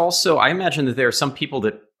 There's also, I imagine that there are some people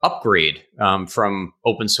that upgrade from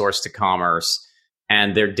open source to commerce,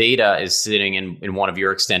 and their data is sitting in one of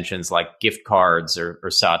your extensions, like gift cards or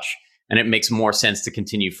such. And it makes more sense to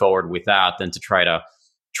continue forward with that than to try to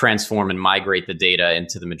transform and migrate the data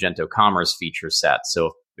into the Magento Commerce feature set.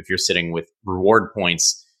 So if you're sitting with reward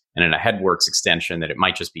points and in a HeadWorks extension, that it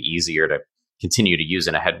might just be easier to continue to use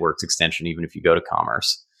in a HeadWorks extension, even if you go to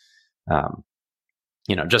Commerce.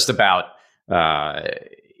 Just about, again,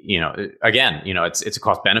 it's a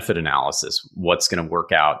cost benefit analysis. What's going to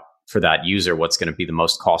work out for that user? What's going to be the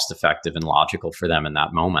most cost effective and logical for them in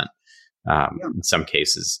that moment? In some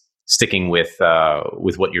cases, sticking with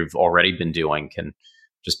what you've already been doing can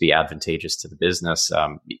just be advantageous to the business,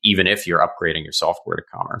 even if you're upgrading your software to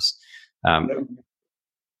Commerce.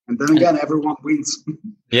 And then again, everyone wins.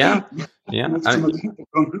 Yeah.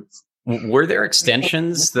 Were there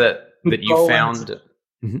extensions that you found?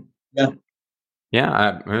 Mm-hmm.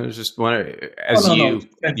 Yeah. I was just wondering, as you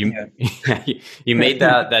made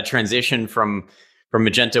that transition from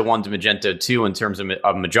Magento 1 to Magento 2 in terms of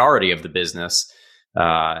a majority of the business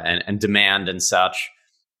and demand and such.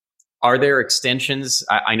 Are there extensions?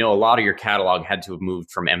 I know a lot of your catalog had to have moved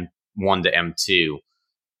from M1 to M2.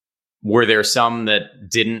 Were there some that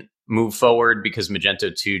didn't move forward because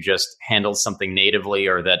Magento 2 just handled something natively,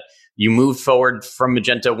 or that you moved forward from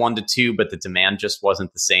Magento 1 to 2, but the demand just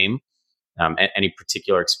wasn't the same? Any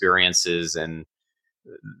particular experiences in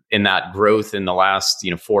that growth in the last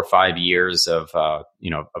 4 or 5 years of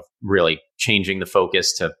really changing the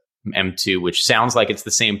focus to M2, which sounds like it's the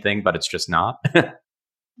same thing, but it's just not? The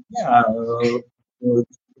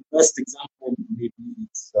best example maybe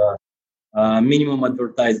it's minimum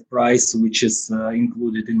advertised price, which is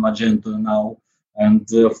included in Magento now and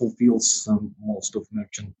fulfills most of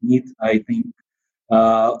merchant need, I think.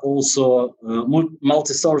 Also,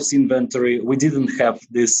 multi-source inventory. We didn't have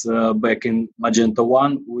this back in Magento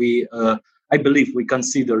 1. I believe we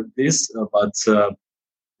considered this, but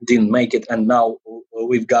didn't make it. And now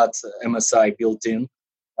we've got MSI built in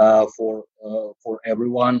for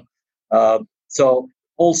everyone. So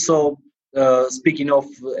also, speaking of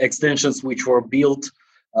extensions which were built,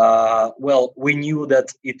 we knew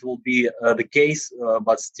that it will be the case,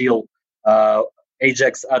 but still,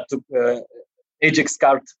 Ajax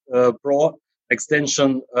Card Pro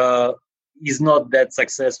extension is not that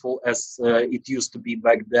successful as it used to be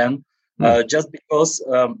back then, just because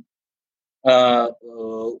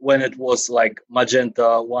when it was like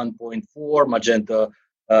Magento 1.4, Magento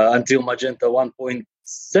until Magento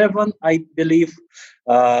 1.7, I believe,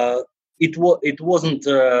 it wasn't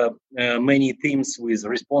many themes with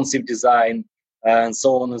responsive design and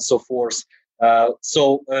so on and so forth.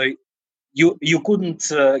 So you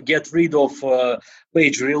couldn't get rid of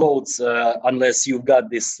page reloads unless you've got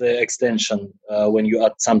this extension when you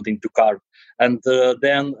add something to cart. And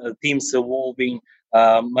then themes evolving,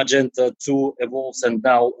 Magento 2 evolves, and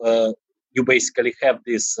now you basically have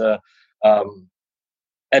this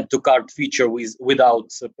add to cart feature without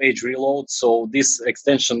page reload. So this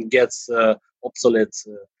extension gets obsolete,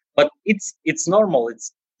 but it's normal.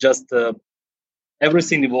 It's just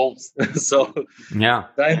everything evolves. So yeah.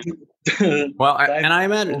 Well, and I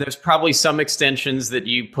imagine there's probably some extensions that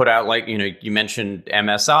you put out, like, you mentioned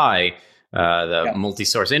MSI, the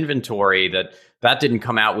multi-source inventory, that didn't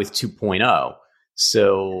come out with 2.0.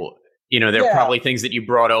 So, there are probably things that you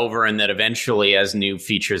brought over, and that eventually, as new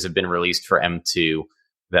features have been released for M2,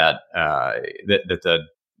 that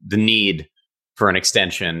the need for an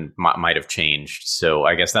extension might have changed. So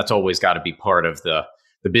I guess that's always got to be part of the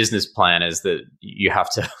business plan, is that you have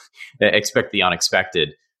to expect the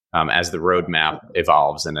unexpected as the roadmap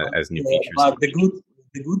evolves and as new features. But the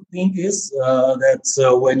good thing is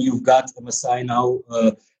that when you've got MSI now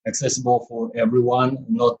accessible for everyone,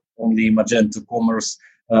 not only Magento Commerce,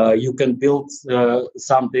 you can build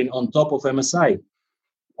something on top of MSI,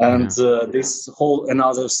 and this whole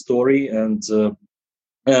another story, and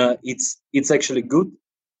it's actually good.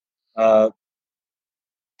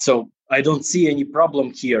 So I don't see any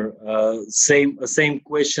problem here. Same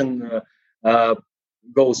question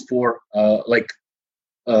goes for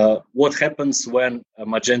what happens when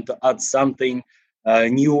Magento adds something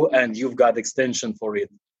new and you've got extension for it.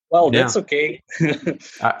 Well, that's okay.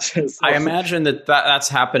 I imagine that's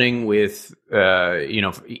happening with,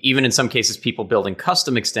 even in some cases, people building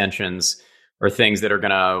custom extensions or things that are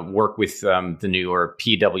going to work with the newer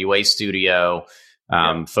PWA Studio,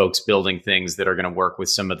 folks building things that are going to work with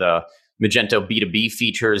some of the Magento B2B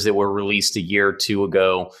features that were released a year or two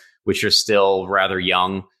ago, which are still rather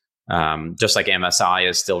young, just like MSI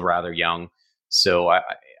is still rather young. So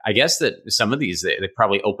I guess that some of these, they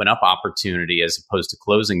probably open up opportunity as opposed to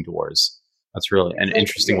closing doors. That's really an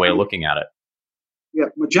interesting way of looking at it. Yeah,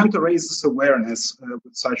 Magento raises awareness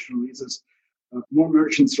with such releases. More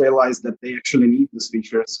merchants realize that they actually need these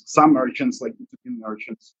features. Some merchants, like B2B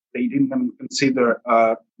merchants, they didn't even consider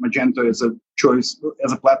Magento as a choice,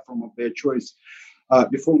 as a platform of their choice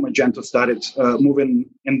before Magento started moving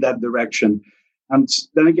in that direction. And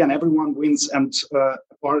then again, everyone wins. And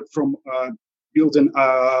apart from building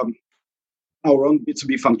our own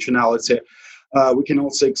B2B functionality, we can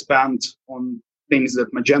also expand on things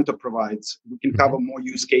that Magento provides. We can cover more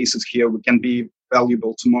use cases here. We can be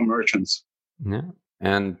valuable to more merchants. Yeah.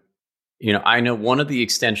 And, I know one of the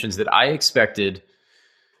extensions that I expected,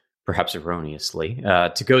 perhaps erroneously,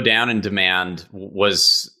 to go down in demand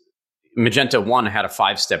was Magento 1 had a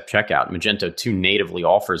 5-step checkout. Magento 2 natively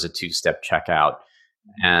offers a 2-step checkout.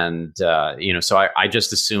 And, so I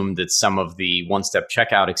just assumed that some of the 1-step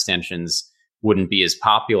checkout extensions wouldn't be as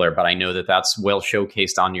popular, but I know that that's well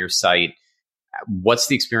showcased on your site. What's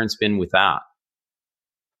the experience been with that?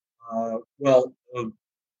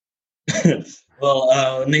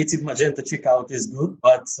 Native Magento checkout is good,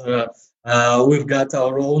 but we've got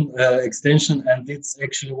our own extension, and it's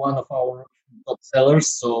actually one of our top sellers.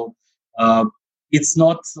 So it's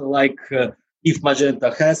not like if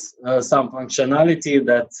Magento has some functionality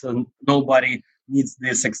that nobody needs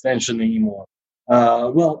this extension anymore. A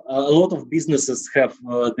lot of businesses have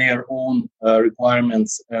their own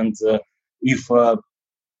requirements, and if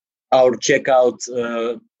our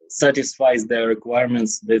checkout satisfies their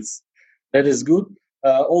requirements, that is good.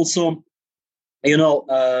 Also,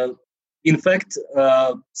 in fact,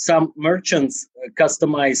 some merchants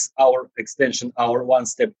customize our extension, our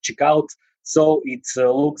 1-step checkout, so it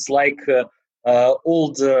looks like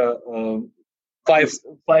old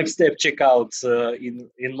 5-step checkout in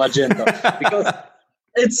Magento, because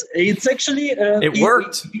it's actually it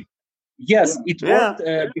worked. Yes, it worked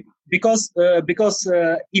because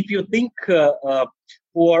if you think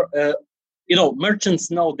for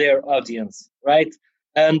merchants know their audience, right?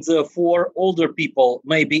 And for older people,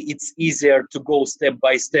 maybe it's easier to go step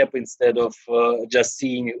by step instead of just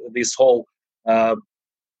seeing this whole.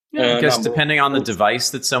 Because depending on the device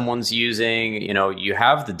that someone's using, you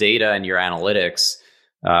have the data and your analytics,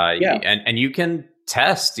 and you can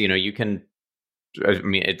test. You can. I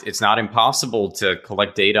mean, it's not impossible to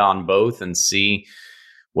collect data on both and see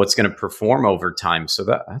what's going to perform over time. So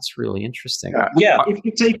that's really interesting. If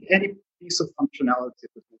you take any piece of functionality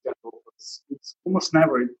that Magento offers, it's almost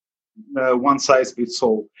never one size fits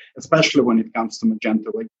all, especially when it comes to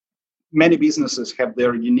Magento. Like, many businesses have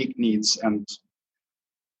their unique needs, and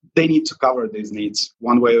they need to cover these needs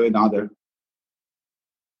one way or another.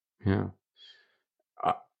 Yeah.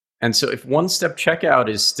 And so if one-step checkout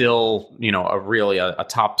is still, a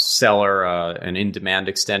top seller, an in-demand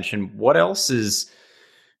extension, what else is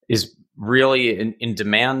really in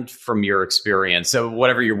demand from your experience? So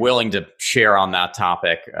whatever you're willing to share on that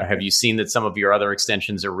topic, have you seen that some of your other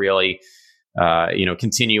extensions are really,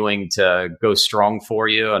 continuing to go strong for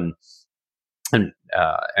you and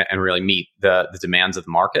really meet the demands of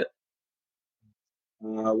the market?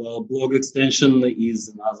 Well, blog extension is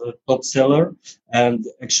another top seller, and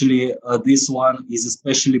actually this one is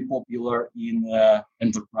especially popular in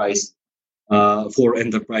enterprise for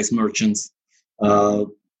enterprise merchants.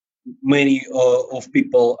 Many of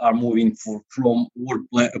people are moving from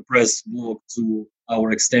WordPress blog to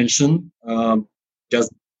our extension.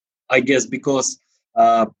 Just I guess because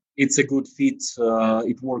it's a good fit.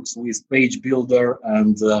 It works with page builder,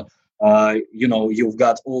 and you've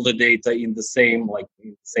got all the data in the same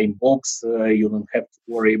box. You don't have to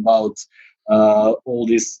worry about all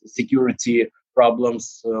these security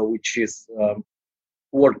problems, which is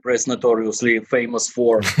WordPress notoriously famous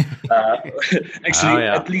for. Actually,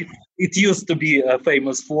 at least it used to be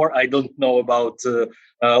famous for. I don't know about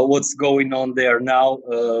what's going on there now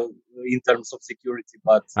in terms of security,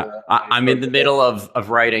 but I'm in the middle of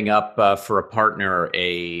writing up for a partner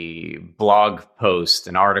a blog post,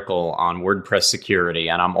 an article on WordPress security,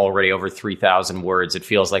 and I'm already over 3,000 words. It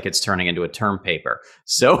feels like it's turning into a term paper.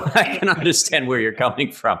 So I can understand where you're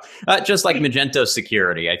coming from. Just like Magento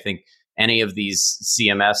security, I think any of these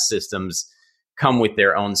CMS systems come with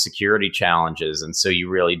their own security challenges, and so you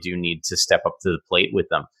really do need to step up to the plate with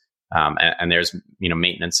them. And there's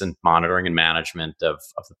maintenance and monitoring and management of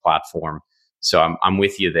the platform. So I'm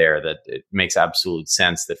with you there that it makes absolute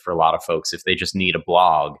sense that for a lot of folks, if they just need a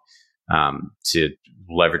blog to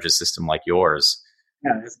leverage a system like yours.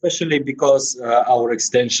 Yeah, especially because our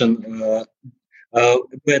extension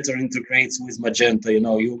better integrates with Magento.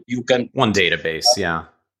 You can one database,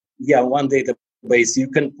 one database. You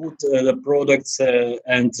can put the products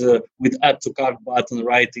and with add to cart button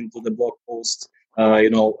right into the blog post.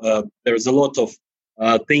 There's a lot of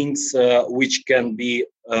things which can be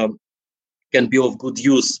of good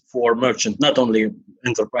use for merchant, not only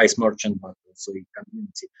enterprise merchant but also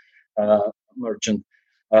community merchant.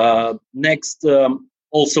 Next,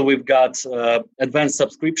 also we've got advanced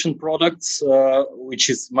subscription products, which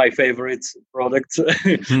is my favorite product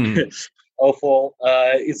of all.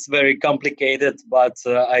 It's very complicated, but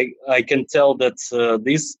I can tell that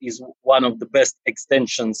this is one of the best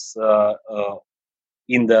extensions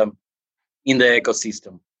in the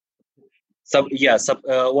ecosystem.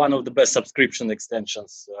 One of the best subscription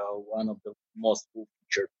extensions, one of the most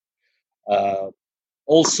featured.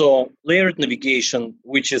 Also, layered navigation,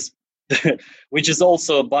 which is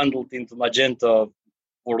also bundled into Magento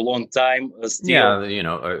for a long time.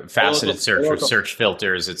 Faceted search with search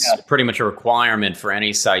filters. It's pretty much a requirement for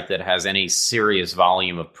any site that has any serious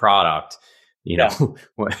volume of product.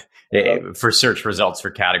 For search results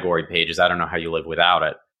for category pages. I don't know how you live without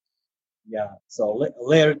it. Yeah, so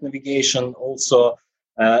layered navigation, also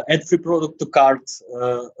add free product to cart,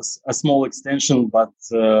 a small extension, but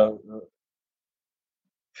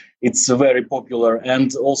it's very popular,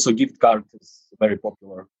 and also gift card is very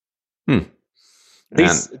popular.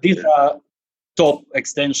 These are top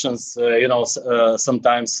extensions.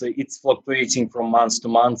 Sometimes it's fluctuating from month to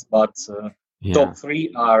month, but top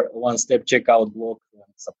three are one-step checkout, blog, and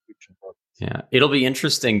subscription products. Yeah, it'll be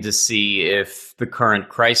interesting to see if the current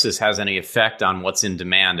crisis has any effect on what's in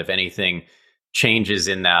demand. If anything changes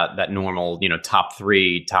in that normal, top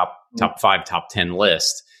three, top 5, top 10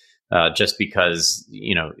 list, just because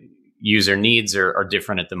user needs are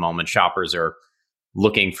different at the moment. Shoppers are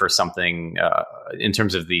looking for something in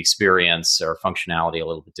terms of the experience or functionality a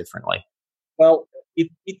little bit differently. Well, it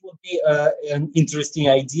would be an interesting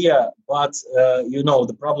idea, but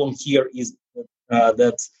the problem here is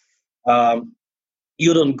that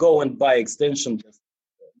you don't go and buy extension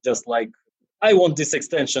just like I want this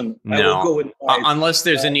extension. No, I will go and buy it. Unless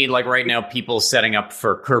there's a need, like right now, people setting up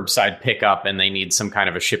for curbside pickup and they need some kind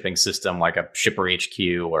of a shipping system, like a shipper HQ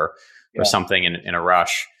or something in a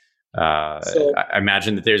rush. I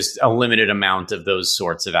imagine that there's a limited amount of those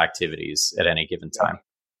sorts of activities at any given time.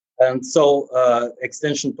 And so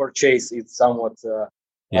extension purchase is somewhat, to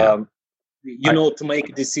make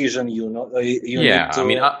a decision, need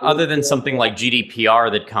to, other than something like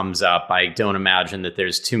GDPR that comes up, I don't imagine that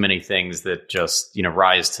there's too many things that just,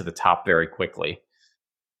 rise to the top very quickly.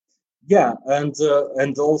 Yeah, and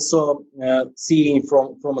also seeing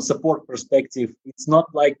from a support perspective, it's not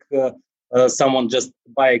like someone just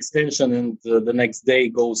buy extension and the next day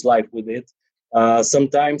goes live with it.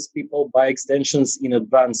 Sometimes people buy extensions in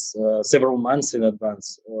advance, several months in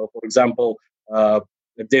advance. For example, a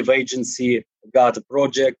dev agency got a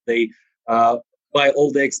project, they buy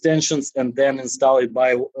all the extensions and then install it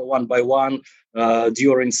by one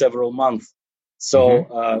during several months.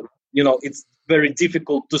 So, it's very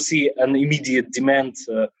difficult to see an immediate demand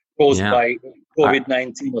caused by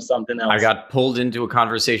COVID-19 or something else. I got pulled into a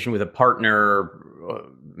conversation with a partner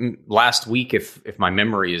last week, if my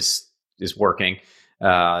memory is working,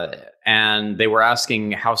 and they were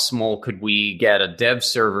asking how small could we get a dev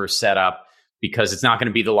server set up, because it's not going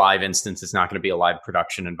to be the live instance, it's not going to be a live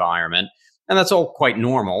production environment, and that's all quite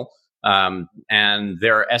normal. And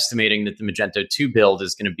they're estimating that the Magento 2 build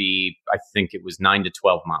is going to be, I think it was 9 to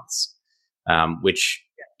 12 months, which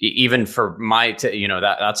even for my,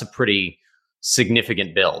 that's a pretty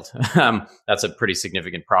significant build. That's a pretty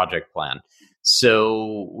significant project plan.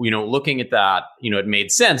 So, looking at that, it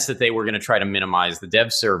made sense that they were going to try to minimize the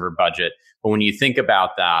dev server budget. But when you think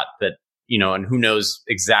about that, and who knows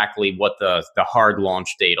exactly what the hard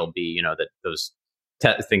launch date will be, that those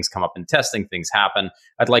things come up in testing, things happen.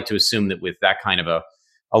 I'd like to assume that with that kind of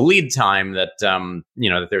a lead time that,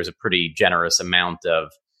 that there's a pretty generous amount of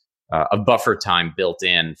buffer time built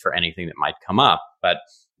in for anything that might come up. But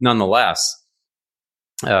nonetheless,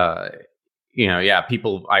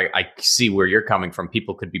 people, I see where you're coming from.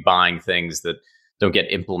 People could be buying things that don't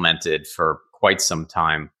get implemented for quite some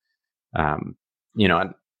time. And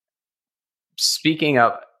speaking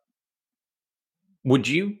of, would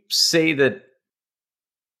you say that,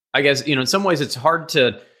 I guess, in some ways it's hard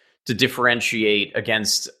to differentiate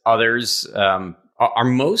against others. Are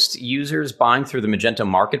most users buying through the Magento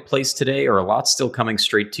Marketplace today, or a lot still coming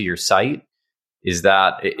straight to your site? Is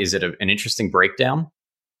it an interesting breakdown?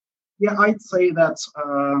 Yeah, I'd say that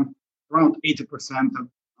around 80%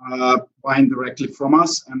 of buying directly from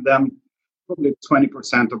us, and then probably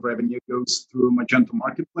 20% of revenue goes through Magento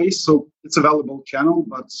Marketplace. So it's a valuable channel,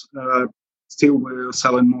 but still we're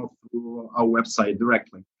selling more through our website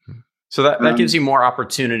directly. So that gives you more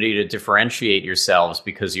opportunity to differentiate yourselves,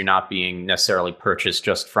 because you're not being necessarily purchased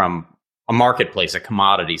just from a marketplace, a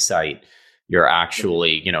commodity site. You're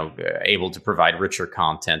actually, able to provide richer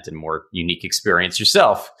content and more unique experience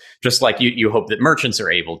yourself, just like you hope that merchants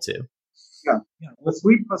are able to. Yeah. As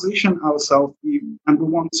we position ourselves, and we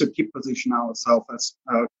want to keep position ourselves as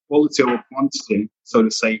quality over quantity, so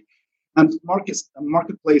to say. And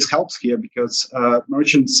marketplace helps here because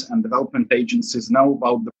merchants and development agencies know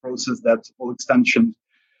about the process that all extensions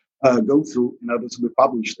go through in order to be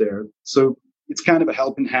published there. So it's kind of a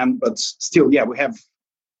helping hand, but still, we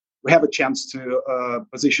have a chance to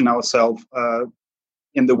position ourselves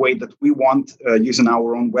in the way that we want, using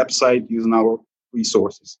our own website, using our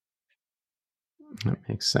resources. That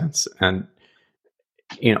makes sense. And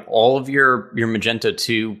all of your Magento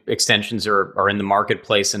 2 extensions are in the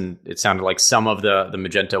marketplace, and it sounded like some of the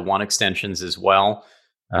Magento 1 extensions as well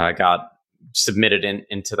got submitted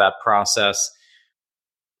into that process.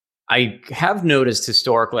 I have noticed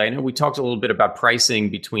historically, I know we talked a little bit about pricing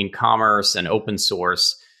between commerce and open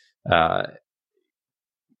source.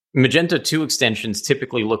 Magento 2 extensions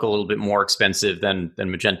typically look a little bit more expensive than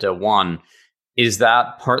Magento 1. Is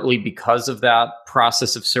that partly because of that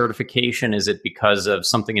process of certification? Is it because of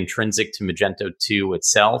something intrinsic to Magento 2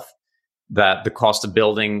 itself, that the cost of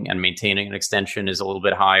building and maintaining an extension is a little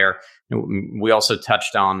bit higher? We also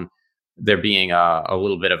touched on there being a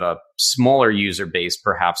little bit of a smaller user base,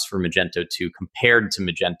 perhaps, for Magento 2 compared to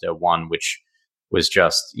Magento 1, which was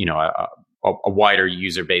just, a wider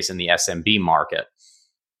user base in the SMB market.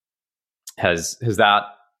 Has that,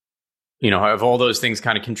 have all those things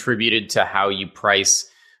kind of contributed to how you price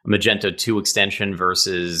a Magento 2 extension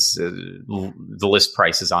versus the list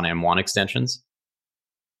prices on M1 extensions?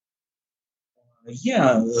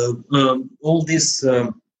 All these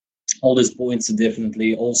points are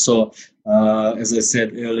definitely also, as I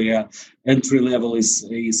said earlier, entry level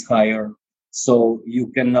is higher. So you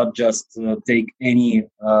cannot just take any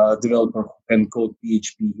developer who can code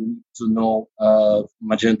PHP. You need to know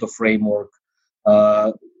Magento framework.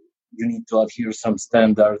 You need to adhere some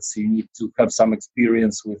standards. You need to have some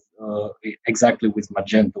experience with exactly with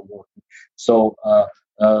Magento working. So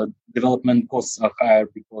development costs are higher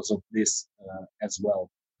because of this as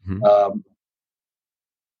well. Mm-hmm.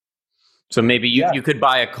 So maybe you could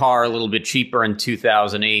buy a car a little bit cheaper in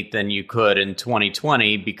 2008 than you could in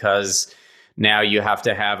 2020 because now you have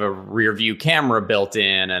to have a rear view camera built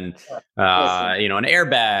in and, and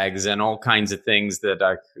airbags and all kinds of things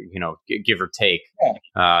that, give or take,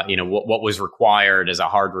 what was required as a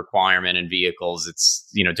hard requirement in vehicles. It's,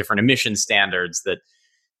 different emission standards that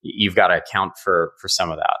you've got to account for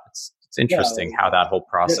some of that. It's It's interesting how that whole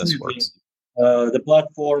process definitely. works. The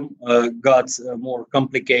platform got more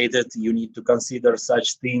complicated. You need to consider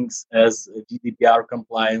such things as GDPR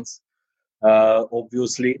compliance.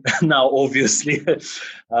 Obviously, now obviously,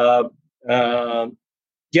 so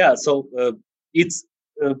it's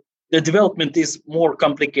the development is more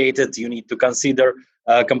complicated. You need to consider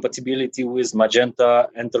compatibility with Magento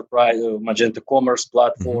Enterprise, Magento Commerce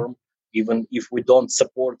platform. Even if we don't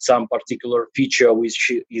support some particular feature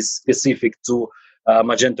which is specific to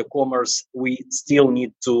Magento Commerce, we still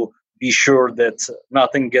need to be sure that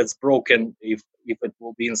nothing gets broken if it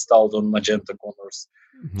will be installed on Magento Commerce.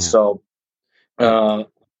 So,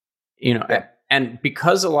 and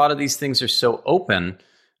because a lot of these things are so open,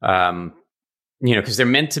 because they're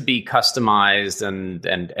meant to be customized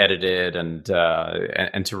and edited and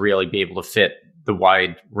to really be able to fit the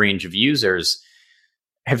wide range of users.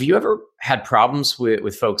 Have you ever had problems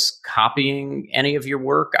with folks copying any of your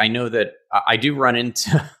work? I know that I do run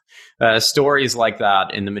into stories like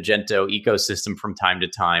that in the Magento ecosystem from time to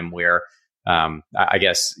time where I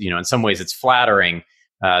guess, in some ways it's flattering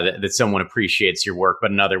that someone appreciates your work,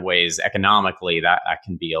 but in other ways, economically, that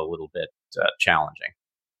can be a little bit challenging.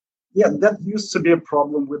 Yeah, that used to be a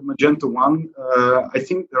problem with Magento 1. I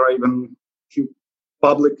think there are even a few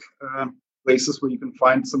public places where you can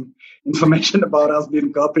find some information about us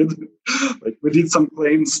being copied. Like we did some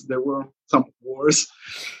claims, there were some wars.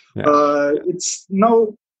 Yeah. It's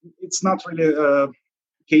not really a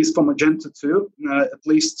case for Magento 2. At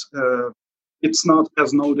least it's not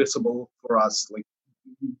as noticeable for us. Like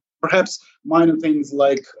perhaps minor things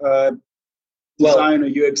like design or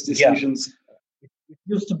UX decisions. Yeah. It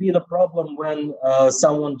used to be the problem when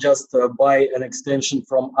someone just buy an extension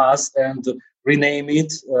from us and rename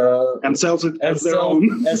it and sells it as their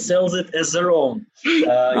own. And sells it as their own.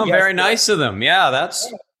 Very nice of them. Yeah, that's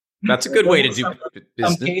a good way to do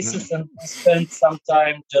business. Some cases, and spend some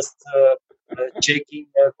time just checking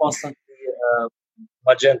constantly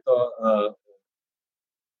Magento.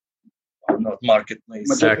 Not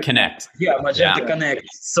Marketplace. Connect. Yeah, Magento Connect.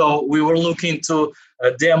 So we were looking to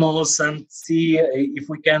demos and see if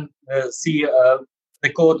we can see the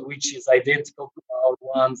code which is identical to our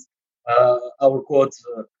ones. Our code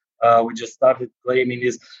we just started claiming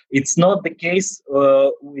is. It's not the case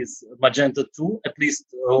with Magento 2. At least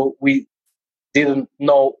we didn't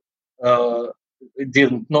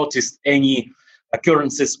notice any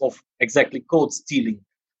occurrences of exactly code stealing.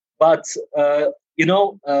 But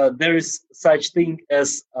there is such thing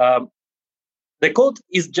as the code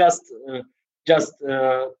is just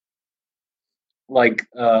like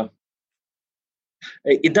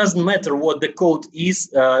it doesn't matter what the code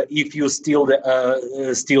is if you steal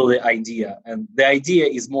the idea, and the idea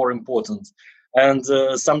is more important. And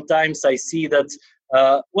sometimes I see that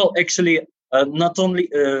not only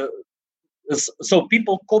so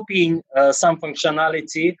people copying some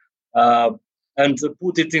functionality and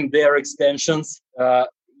put it in their extensions.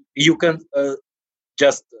 You can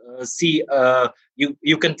just see.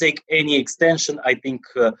 You can take any extension. I think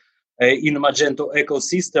in the Magento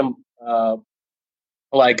ecosystem,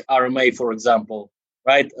 like RMA, for example,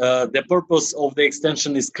 right? The purpose of the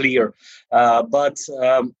extension is clear, but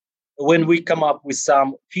when we come up with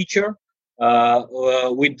some feature,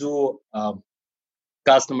 we do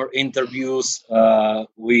customer interviews.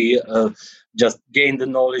 We just gain the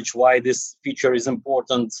knowledge why this feature is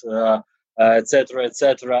important, etc.,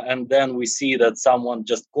 etc. And then we see that someone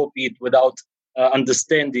just copied without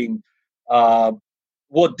understanding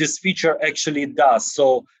what this feature actually does.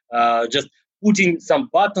 So just putting some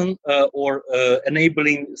button or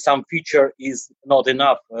enabling some feature is not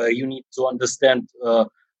enough. You need to understand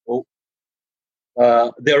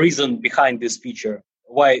the reason behind this feature.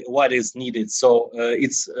 What is needed. So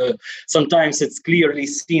it's sometimes it's clearly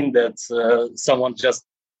seen that someone just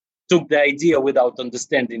took the idea without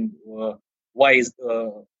understanding why is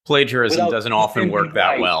plagiarism doesn't often work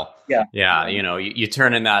that well. Yeah. You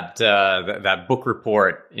turn in that book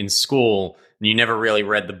report in school and you never really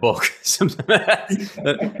read the book.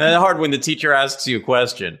 That's hard when the teacher asks you a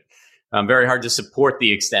question. Very hard to support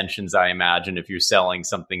the extensions, I imagine, if you're selling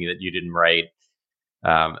something that you didn't write.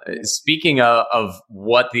 Speaking of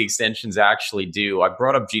what the extensions actually do, I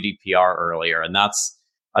brought up GDPR earlier, and that's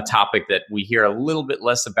a topic that we hear a little bit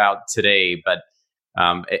less about today, but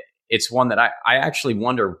it's one that I actually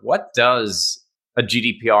wonder, what does a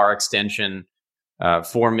GDPR extension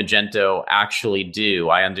for Magento actually do?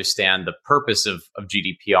 I understand the purpose of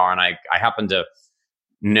GDPR, and I happen to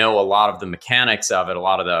know a lot of the mechanics of it, a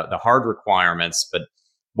lot of the hard requirements, but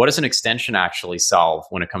what does an extension actually solve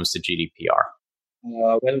when it comes to GDPR?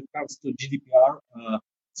 When it comes to GDPR,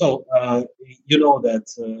 So you know that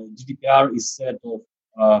GDPR is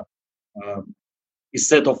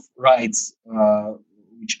set of rights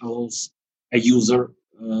which allows a user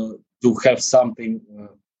to have something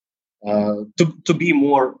to be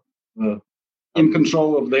more in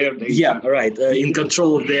control of their data. Yeah, right. In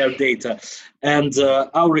control of their data, and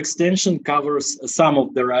our extension covers some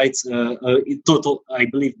of the rights. In total, I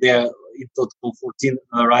believe there are in total 14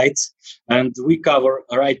 rights, and we cover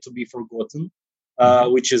a right to be forgotten,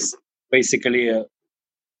 which is basically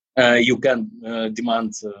you can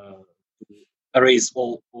demand to erase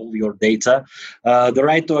all your data. The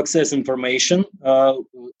right to access information,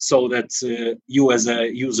 so that you as a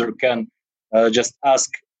user can just ask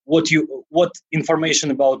what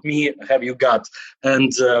information about me have you got,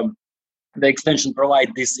 and the extension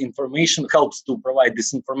provide this information, helps to provide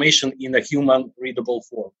this information in a human readable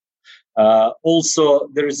form. Also,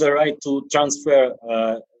 there is a right to transfer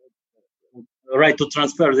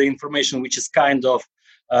the information, which is kind of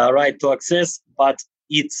right to access, but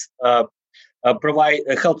it's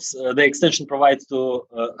helps the extension provides to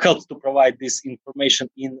helps to provide this information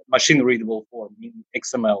in machine readable form in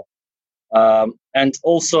XML. And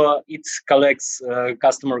also it collects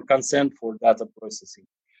customer consent for data processing.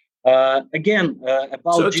 Again,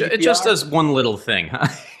 about so GDPR, it just does one little thing, huh?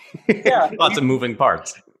 Yeah, lots of moving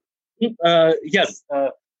parts. Yes.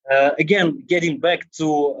 Again, getting back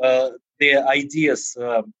to the ideas.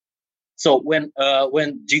 So when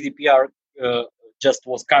GDPR just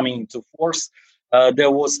was coming into force,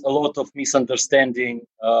 there was a lot of misunderstanding.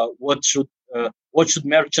 What should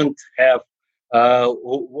merchant have?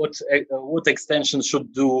 What extension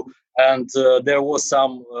should do? And there was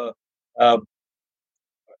some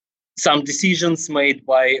decisions made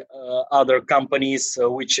by other companies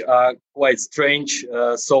which are quite strange.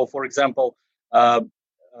 So, for example,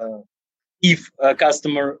 if a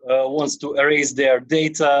customer wants to erase their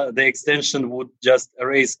data, the extension would just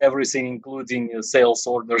erase everything, including sales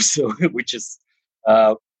orders, which is.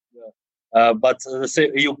 But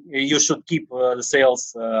you should keep the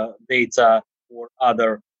sales data for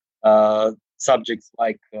other subjects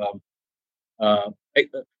like.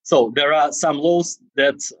 So there are some laws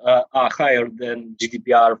that are higher than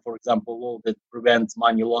GDPR, for example, law that prevents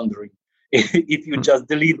money laundering. If you just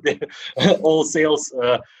delete all sales,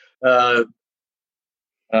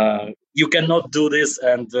 you cannot do this,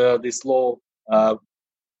 and this law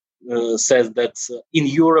says that in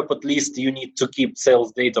Europe, at least, you need to keep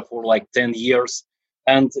sales data for like 10 years,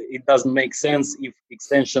 and it doesn't make sense if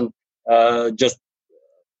extension just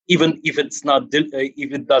even if it's not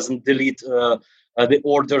if it doesn't delete the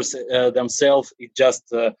orders themselves, it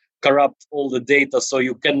just corrupt all the data, so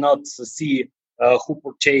you cannot see who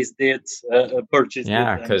purchased it, purchased it.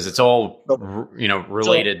 Yeah, because it's all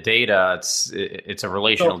related data. It's a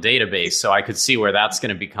relational database, so I could see where that's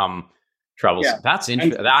going to become troublesome. Yeah. That's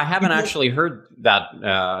interesting. I haven't actually heard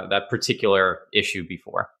that particular issue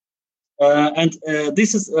before. And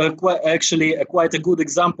this is quite a good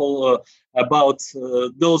example about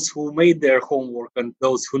those who made their homework and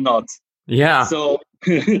those who not. Yeah. So,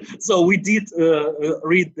 so we did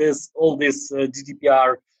read all this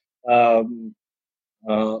GDPR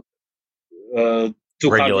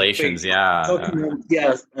regulations. Yeah. Document,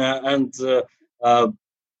 yes, and the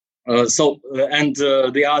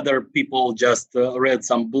other people just read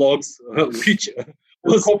some blogs, which.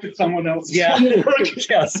 Was copied someone else. Yeah.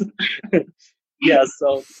 Yes. Yeah.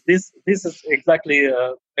 So this is exactly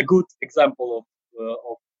a good example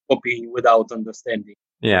of copying without understanding.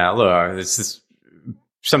 Yeah. Look,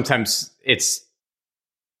 sometimes it's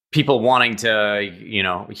people wanting to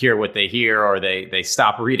hear what they hear, or they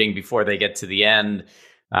stop reading before they get to the end.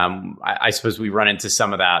 I suppose we run into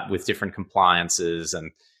some of that with different compliances,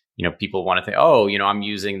 and people want to think, I'm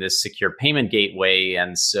using this secure payment gateway,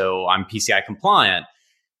 and so I'm PCI compliant.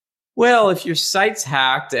 Well, if your site's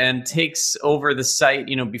hacked and takes over the site,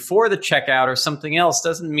 before the checkout or something else,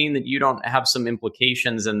 doesn't mean that you don't have some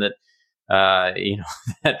implications, and that that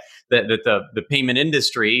the payment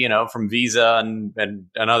industry, from Visa and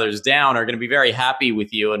others down, are going to be very happy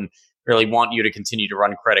with you and really want you to continue to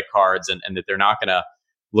run credit cards, and that they're not going to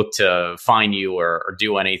look to fine you or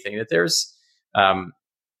do anything. That there's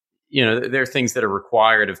there are things that are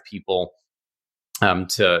required of people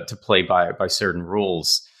to play by certain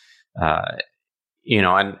rules. And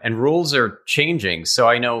rules are changing. So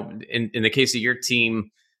I know in the case of your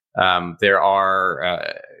team, there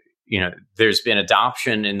are, there's been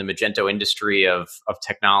adoption in the Magento industry of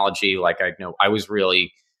technology. Like I was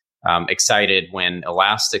really excited when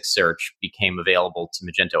Elasticsearch became available to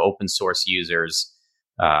Magento open source users.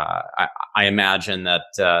 I imagine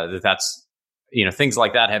that's things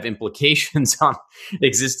like that have implications on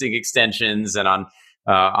existing extensions and on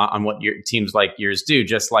what your teams like yours do,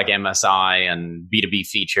 just like MSI and B2B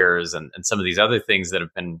features and some of these other things that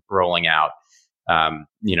have been rolling out.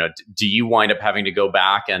 Do you wind up having to go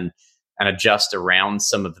back and adjust around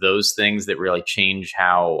some of those things that really change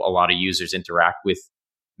how a lot of users interact with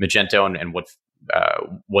Magento and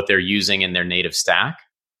what they're using in their native stack?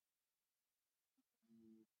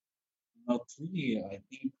 Not really. I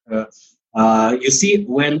think you see,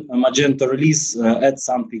 when a Magento release adds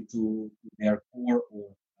something to their core,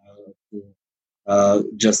 or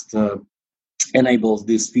just enables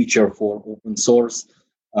this feature for open source,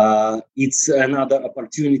 it's another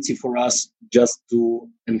opportunity for us just to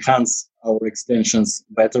enhance our extensions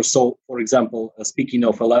better. So, for example, speaking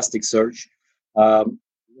of Elasticsearch,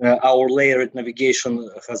 our layered navigation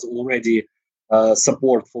has already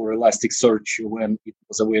support for Elasticsearch when it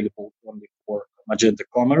was available only for Magento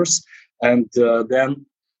Commerce, and then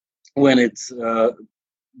when it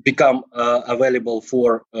become available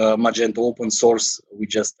for Magento open source, we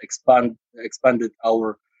just expanded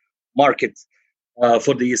our market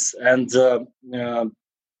for this,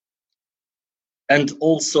 and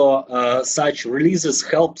also such releases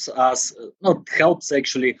helps us, not helps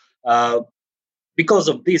actually, because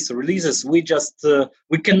of these releases we just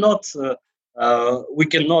we cannot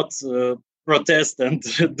protest and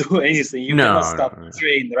do anything. You cannot stop the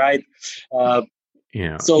train, right?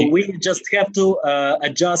 So we just have to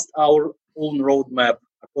adjust our own roadmap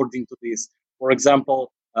according to this. For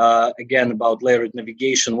example, again about layered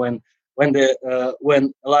navigation, when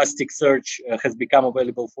Elasticsearch has become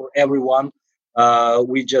available for everyone,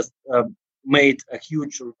 we just made a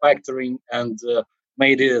huge refactoring and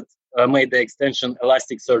made the extension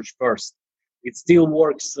Elasticsearch first. It still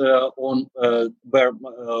works just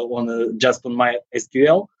on my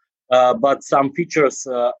SQL, but some features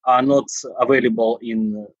are not available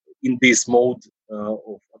in this mode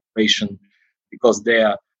of operation because they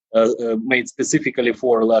are made specifically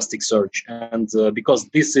for Elasticsearch. And because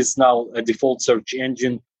this is now a default search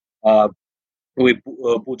engine, we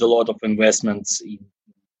put a lot of investments in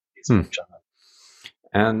this function.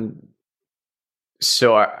 And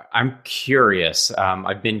so I'm curious.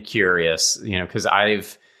 I've been curious, because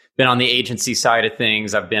I've been on the agency side of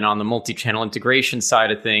things. I've been on the multi-channel integration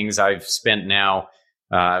side of things. I've spent now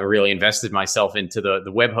really invested myself into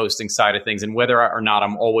the web hosting side of things. And whether or not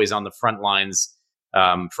I'm always on the front lines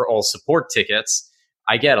for all support tickets,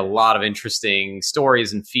 I get a lot of interesting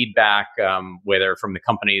stories and feedback, whether from the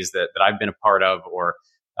companies that I've been a part of or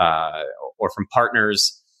from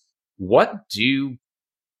partners. What do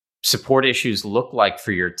support issues look like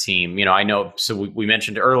for your team? I know, so we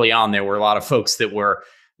mentioned early on, there were a lot of folks that were,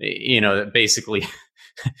 basically,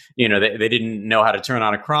 they didn't know how to turn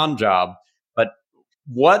on a cron job. But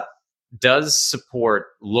what does support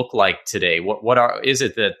look like today? What is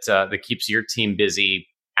it that keeps your team busy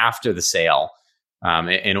after the sale,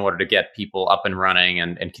 in order to get people up and running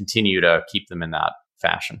and continue to keep them in that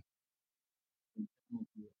fashion?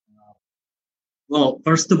 Well,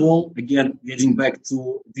 first of all, again, getting back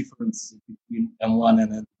to difference between M1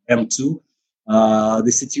 and M2,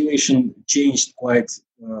 the situation changed quite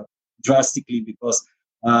drastically because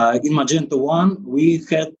in Magento 1 we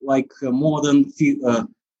had like more than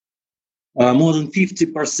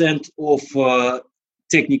 50% of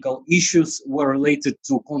technical issues were related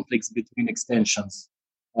to conflicts between extensions.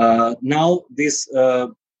 Now this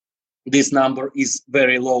number is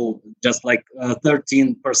very low, just like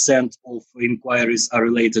 13% of inquiries are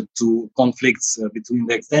related to conflicts between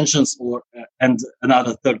the extensions, and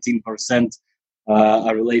another 13%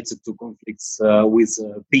 are related to conflicts with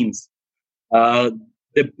themes.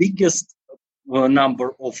 The biggest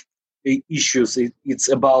number of issues, it's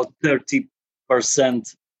about 30%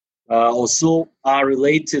 or so, are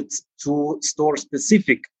related to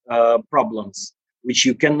store-specific problems, which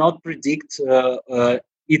you cannot predict.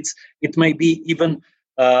 It may be even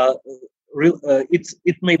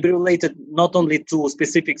it may be related not only to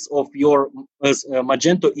specifics of your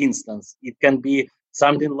Magento instance. It can be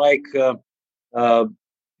something like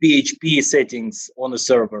PHP settings on a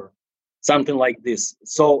server, something like this.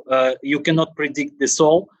 So you cannot predict this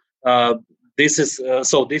all. This is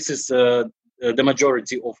the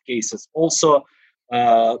majority of cases. Also,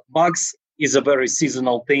 bugs is a very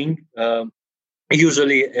seasonal thing.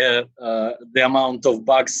 Usually, the amount of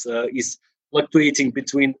bugs is fluctuating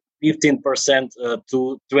between 15%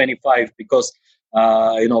 to 25%, because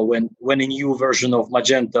when a new version of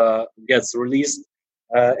Magento gets released,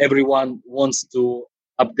 everyone wants to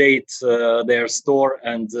update their store,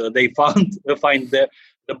 and they find the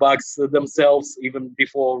bugs themselves even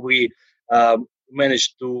before we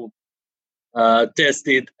manage to test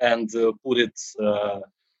it and put it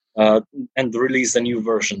and release a new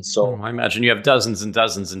version. So I imagine you have dozens and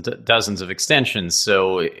dozens and dozens of extensions,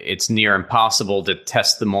 so it's near impossible to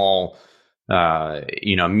test them all,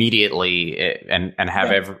 immediately and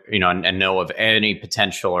have and know of any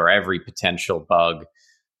potential or every potential bug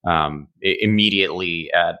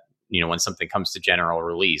immediately at when something comes to general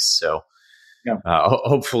release. So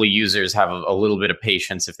hopefully users have a little bit of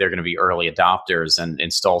patience if they're going to be early adopters and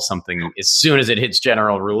install something as soon as it hits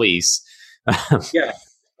general release.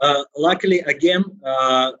 Luckily, again,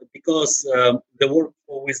 because the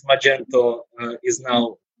workflow with Magento is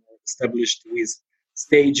now established with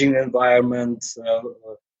staging environment.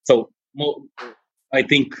 I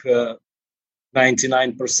think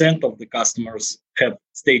 99% of the customers have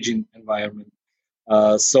staging environment.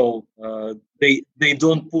 So they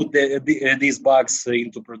don't put these bugs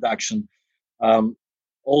into production.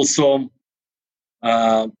 Also,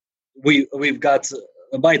 we've got,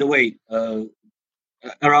 by the way,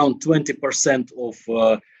 around 20% of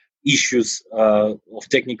issues, of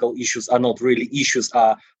technical issues, are not really issues,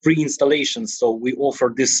 are free installations. So we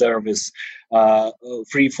offer this service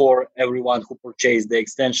free for everyone who purchased the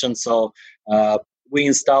extension. So we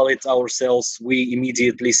install it ourselves. We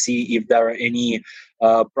immediately see if there are any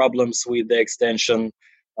problems with the extension.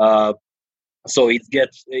 So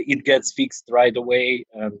it gets fixed right away.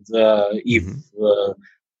 And if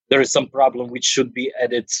there is some problem which should be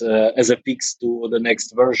added as a fix to the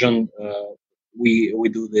next version, we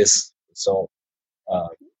do this. So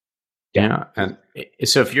and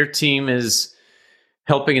so if your team is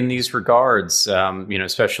helping in these regards,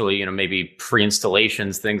 especially maybe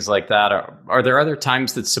pre-installations, things like that, are there other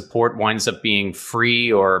times that support winds up being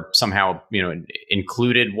free or somehow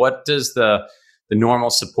included? What does the normal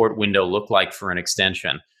support window look like for an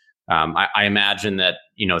extension? I imagine that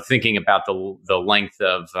thinking about the length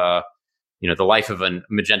of the life of a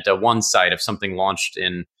Magento 1 site, if something launched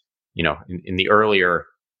in the earlier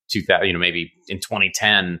 2000, maybe in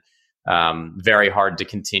 2010, very hard to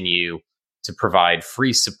continue to provide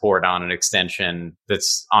free support on an extension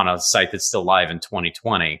that's on a site that's still live in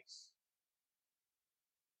 2020.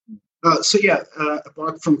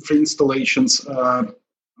 Apart from free installations,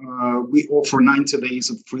 we offer 90 days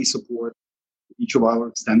of free support each of our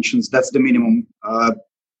extensions. That's the minimum.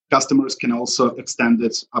 Customers can also extend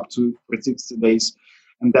it up to 60 days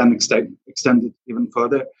and then extend it even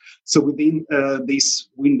further. So within this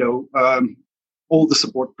window, all the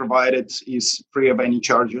support provided is free of any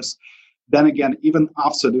charges. Then again, even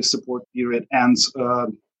after the support period ends,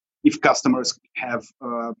 if customers have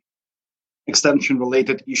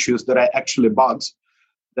extension-related issues that are actually bugs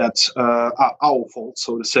that are our fault,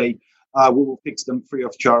 so to say, we will fix them free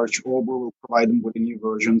of charge, or we will provide them with a new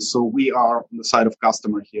version. So we are on the side of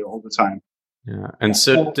customer here all the time. Yeah, and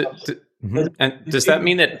so and does that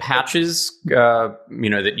mean that patches,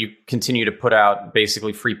 that you continue to put out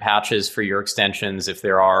basically free patches for your extensions if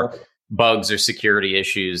there are bugs or security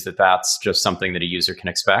issues, that's just something that a user can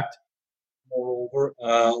expect? Moreover,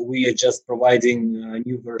 we are just providing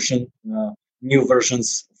new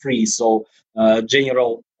versions free. So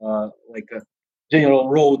general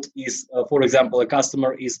road is, for example, a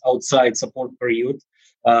customer is outside support period.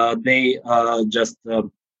 They just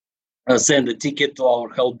send a ticket to our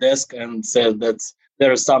help desk and said that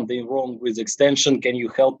there is something wrong with extension. Can you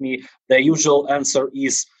help me? The usual answer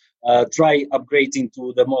is try upgrading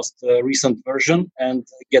to the most recent version and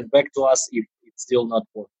get back to us if it's still not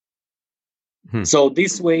working. So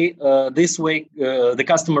this way, the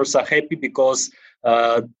customers are happy because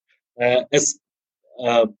as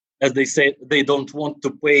they say, they don't want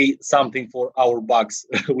to pay something for our bugs,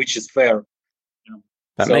 which is fair.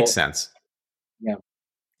 That makes sense. Yeah.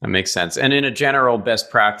 That makes sense. And in a general best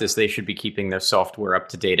practice, they should be keeping their software up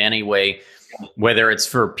to date anyway, whether it's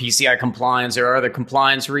for PCI compliance or other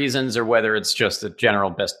compliance reasons, or whether it's just a general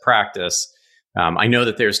best practice. I know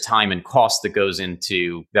that there's time and cost that goes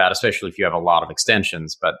into that, especially if you have a lot of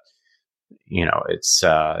extensions, but it's,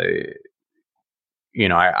 I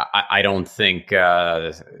don't think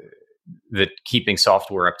that keeping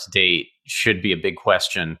software up to date should be a big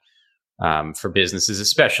question for businesses,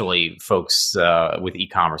 especially folks with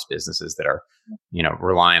e-commerce businesses that are,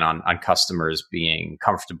 relying on customers being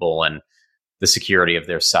comfortable and the security of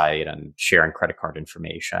their site and sharing credit card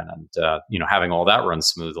information and, having all that run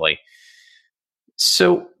smoothly.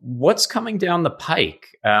 So what's coming down the pike?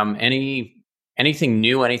 Anything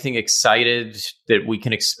new, anything excited that we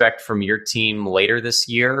can expect from your team later this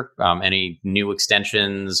year? Any new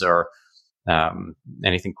extensions or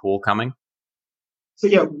anything cool coming? So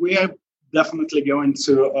we are definitely going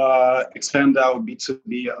to expand our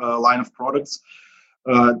B2B line of products.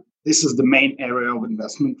 this is the main area of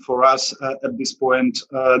investment for us at this point.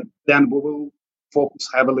 Then we will focus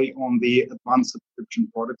heavily on the advanced subscription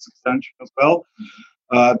products extension as well.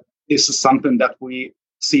 This is something that we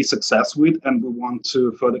see success with, and we want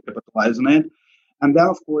to further capitalize on it. And then,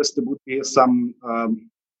 of course, there would be some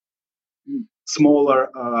smaller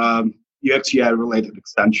UX UI related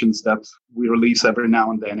extensions that we release every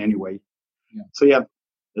now and then anyway. Yeah. So yeah,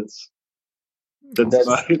 that's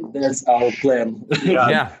our plan.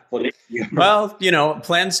 Yeah. Well,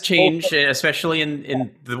 plans change, especially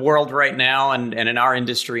in the world right now and in our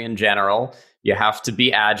industry in general. You have to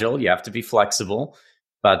be agile. You have to be flexible.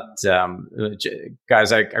 But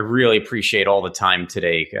guys, I really appreciate all the time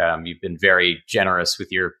today. You've been very generous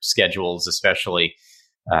with your schedules, especially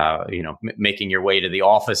making your way to the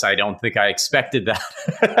office. I don't think I expected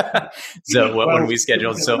that. So when we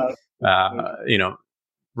scheduled,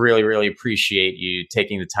 really, really appreciate you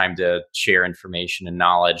taking the time to share information and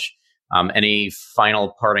knowledge. Any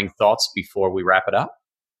final parting thoughts before we wrap it up?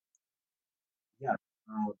 Yeah,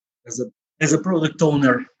 as a product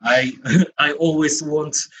owner, I always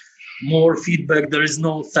want more feedback. There is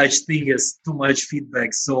no such thing as too much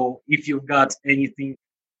feedback. So if you've got anything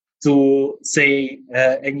to say,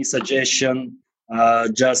 any suggestion,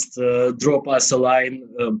 just drop us a line,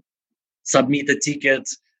 submit a ticket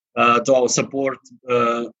to our support.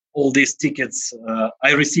 All these tickets,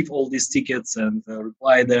 I receive all these tickets and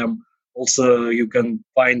reply them. Also, you can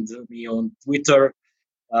find me on Twitter.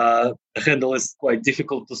 The handle is quite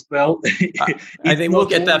difficult to spell. I think we'll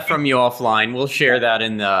get that from you offline. We'll share that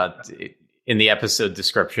in the episode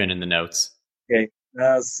description in the notes. Okay.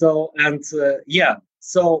 So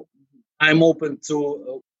I'm open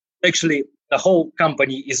to actually the whole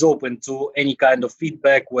company is open to any kind of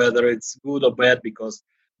feedback, whether it's good or bad, because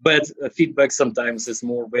bad feedback sometimes is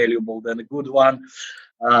more valuable than a good one.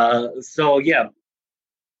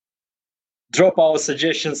 Drop our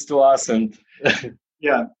suggestions to us and.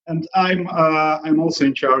 Yeah, and I'm also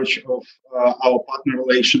in charge of our partner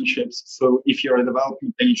relationships. So if you're a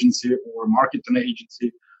development agency or a marketing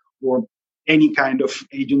agency or any kind of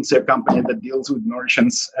agency or company that deals with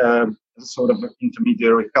merchants as sort of an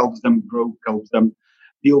intermediary, helps them grow, helps them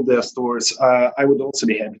build their stores, I would also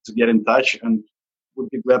be happy to get in touch and would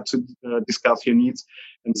be glad to discuss your needs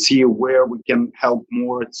and see where we can help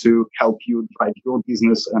more to help you drive your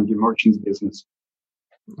business and your merchant's business.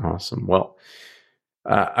 Awesome. Well,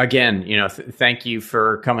 again, thank you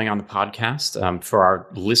for coming on the podcast. For our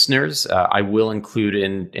listeners, I will include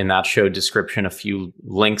in that show description a few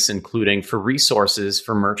links, including for resources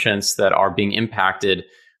for merchants that are being impacted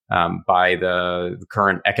by the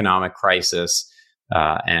current economic crisis.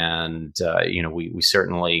 We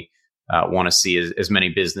certainly want to see as many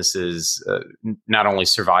businesses not only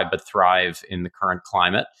survive but thrive in the current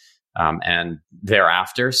climate and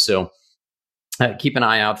thereafter. So. Keep an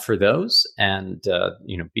eye out for those. And,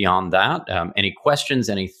 beyond that, any questions,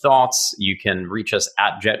 any thoughts, you can reach us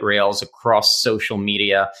at JetRails across social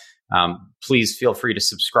media. Please feel free to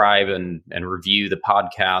subscribe and review the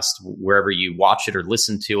podcast wherever you watch it or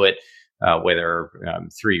listen to it, whether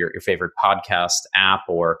through your favorite podcast app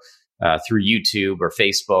or through YouTube or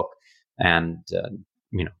Facebook. And,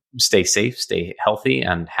 stay safe, stay healthy,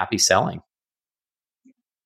 and happy selling.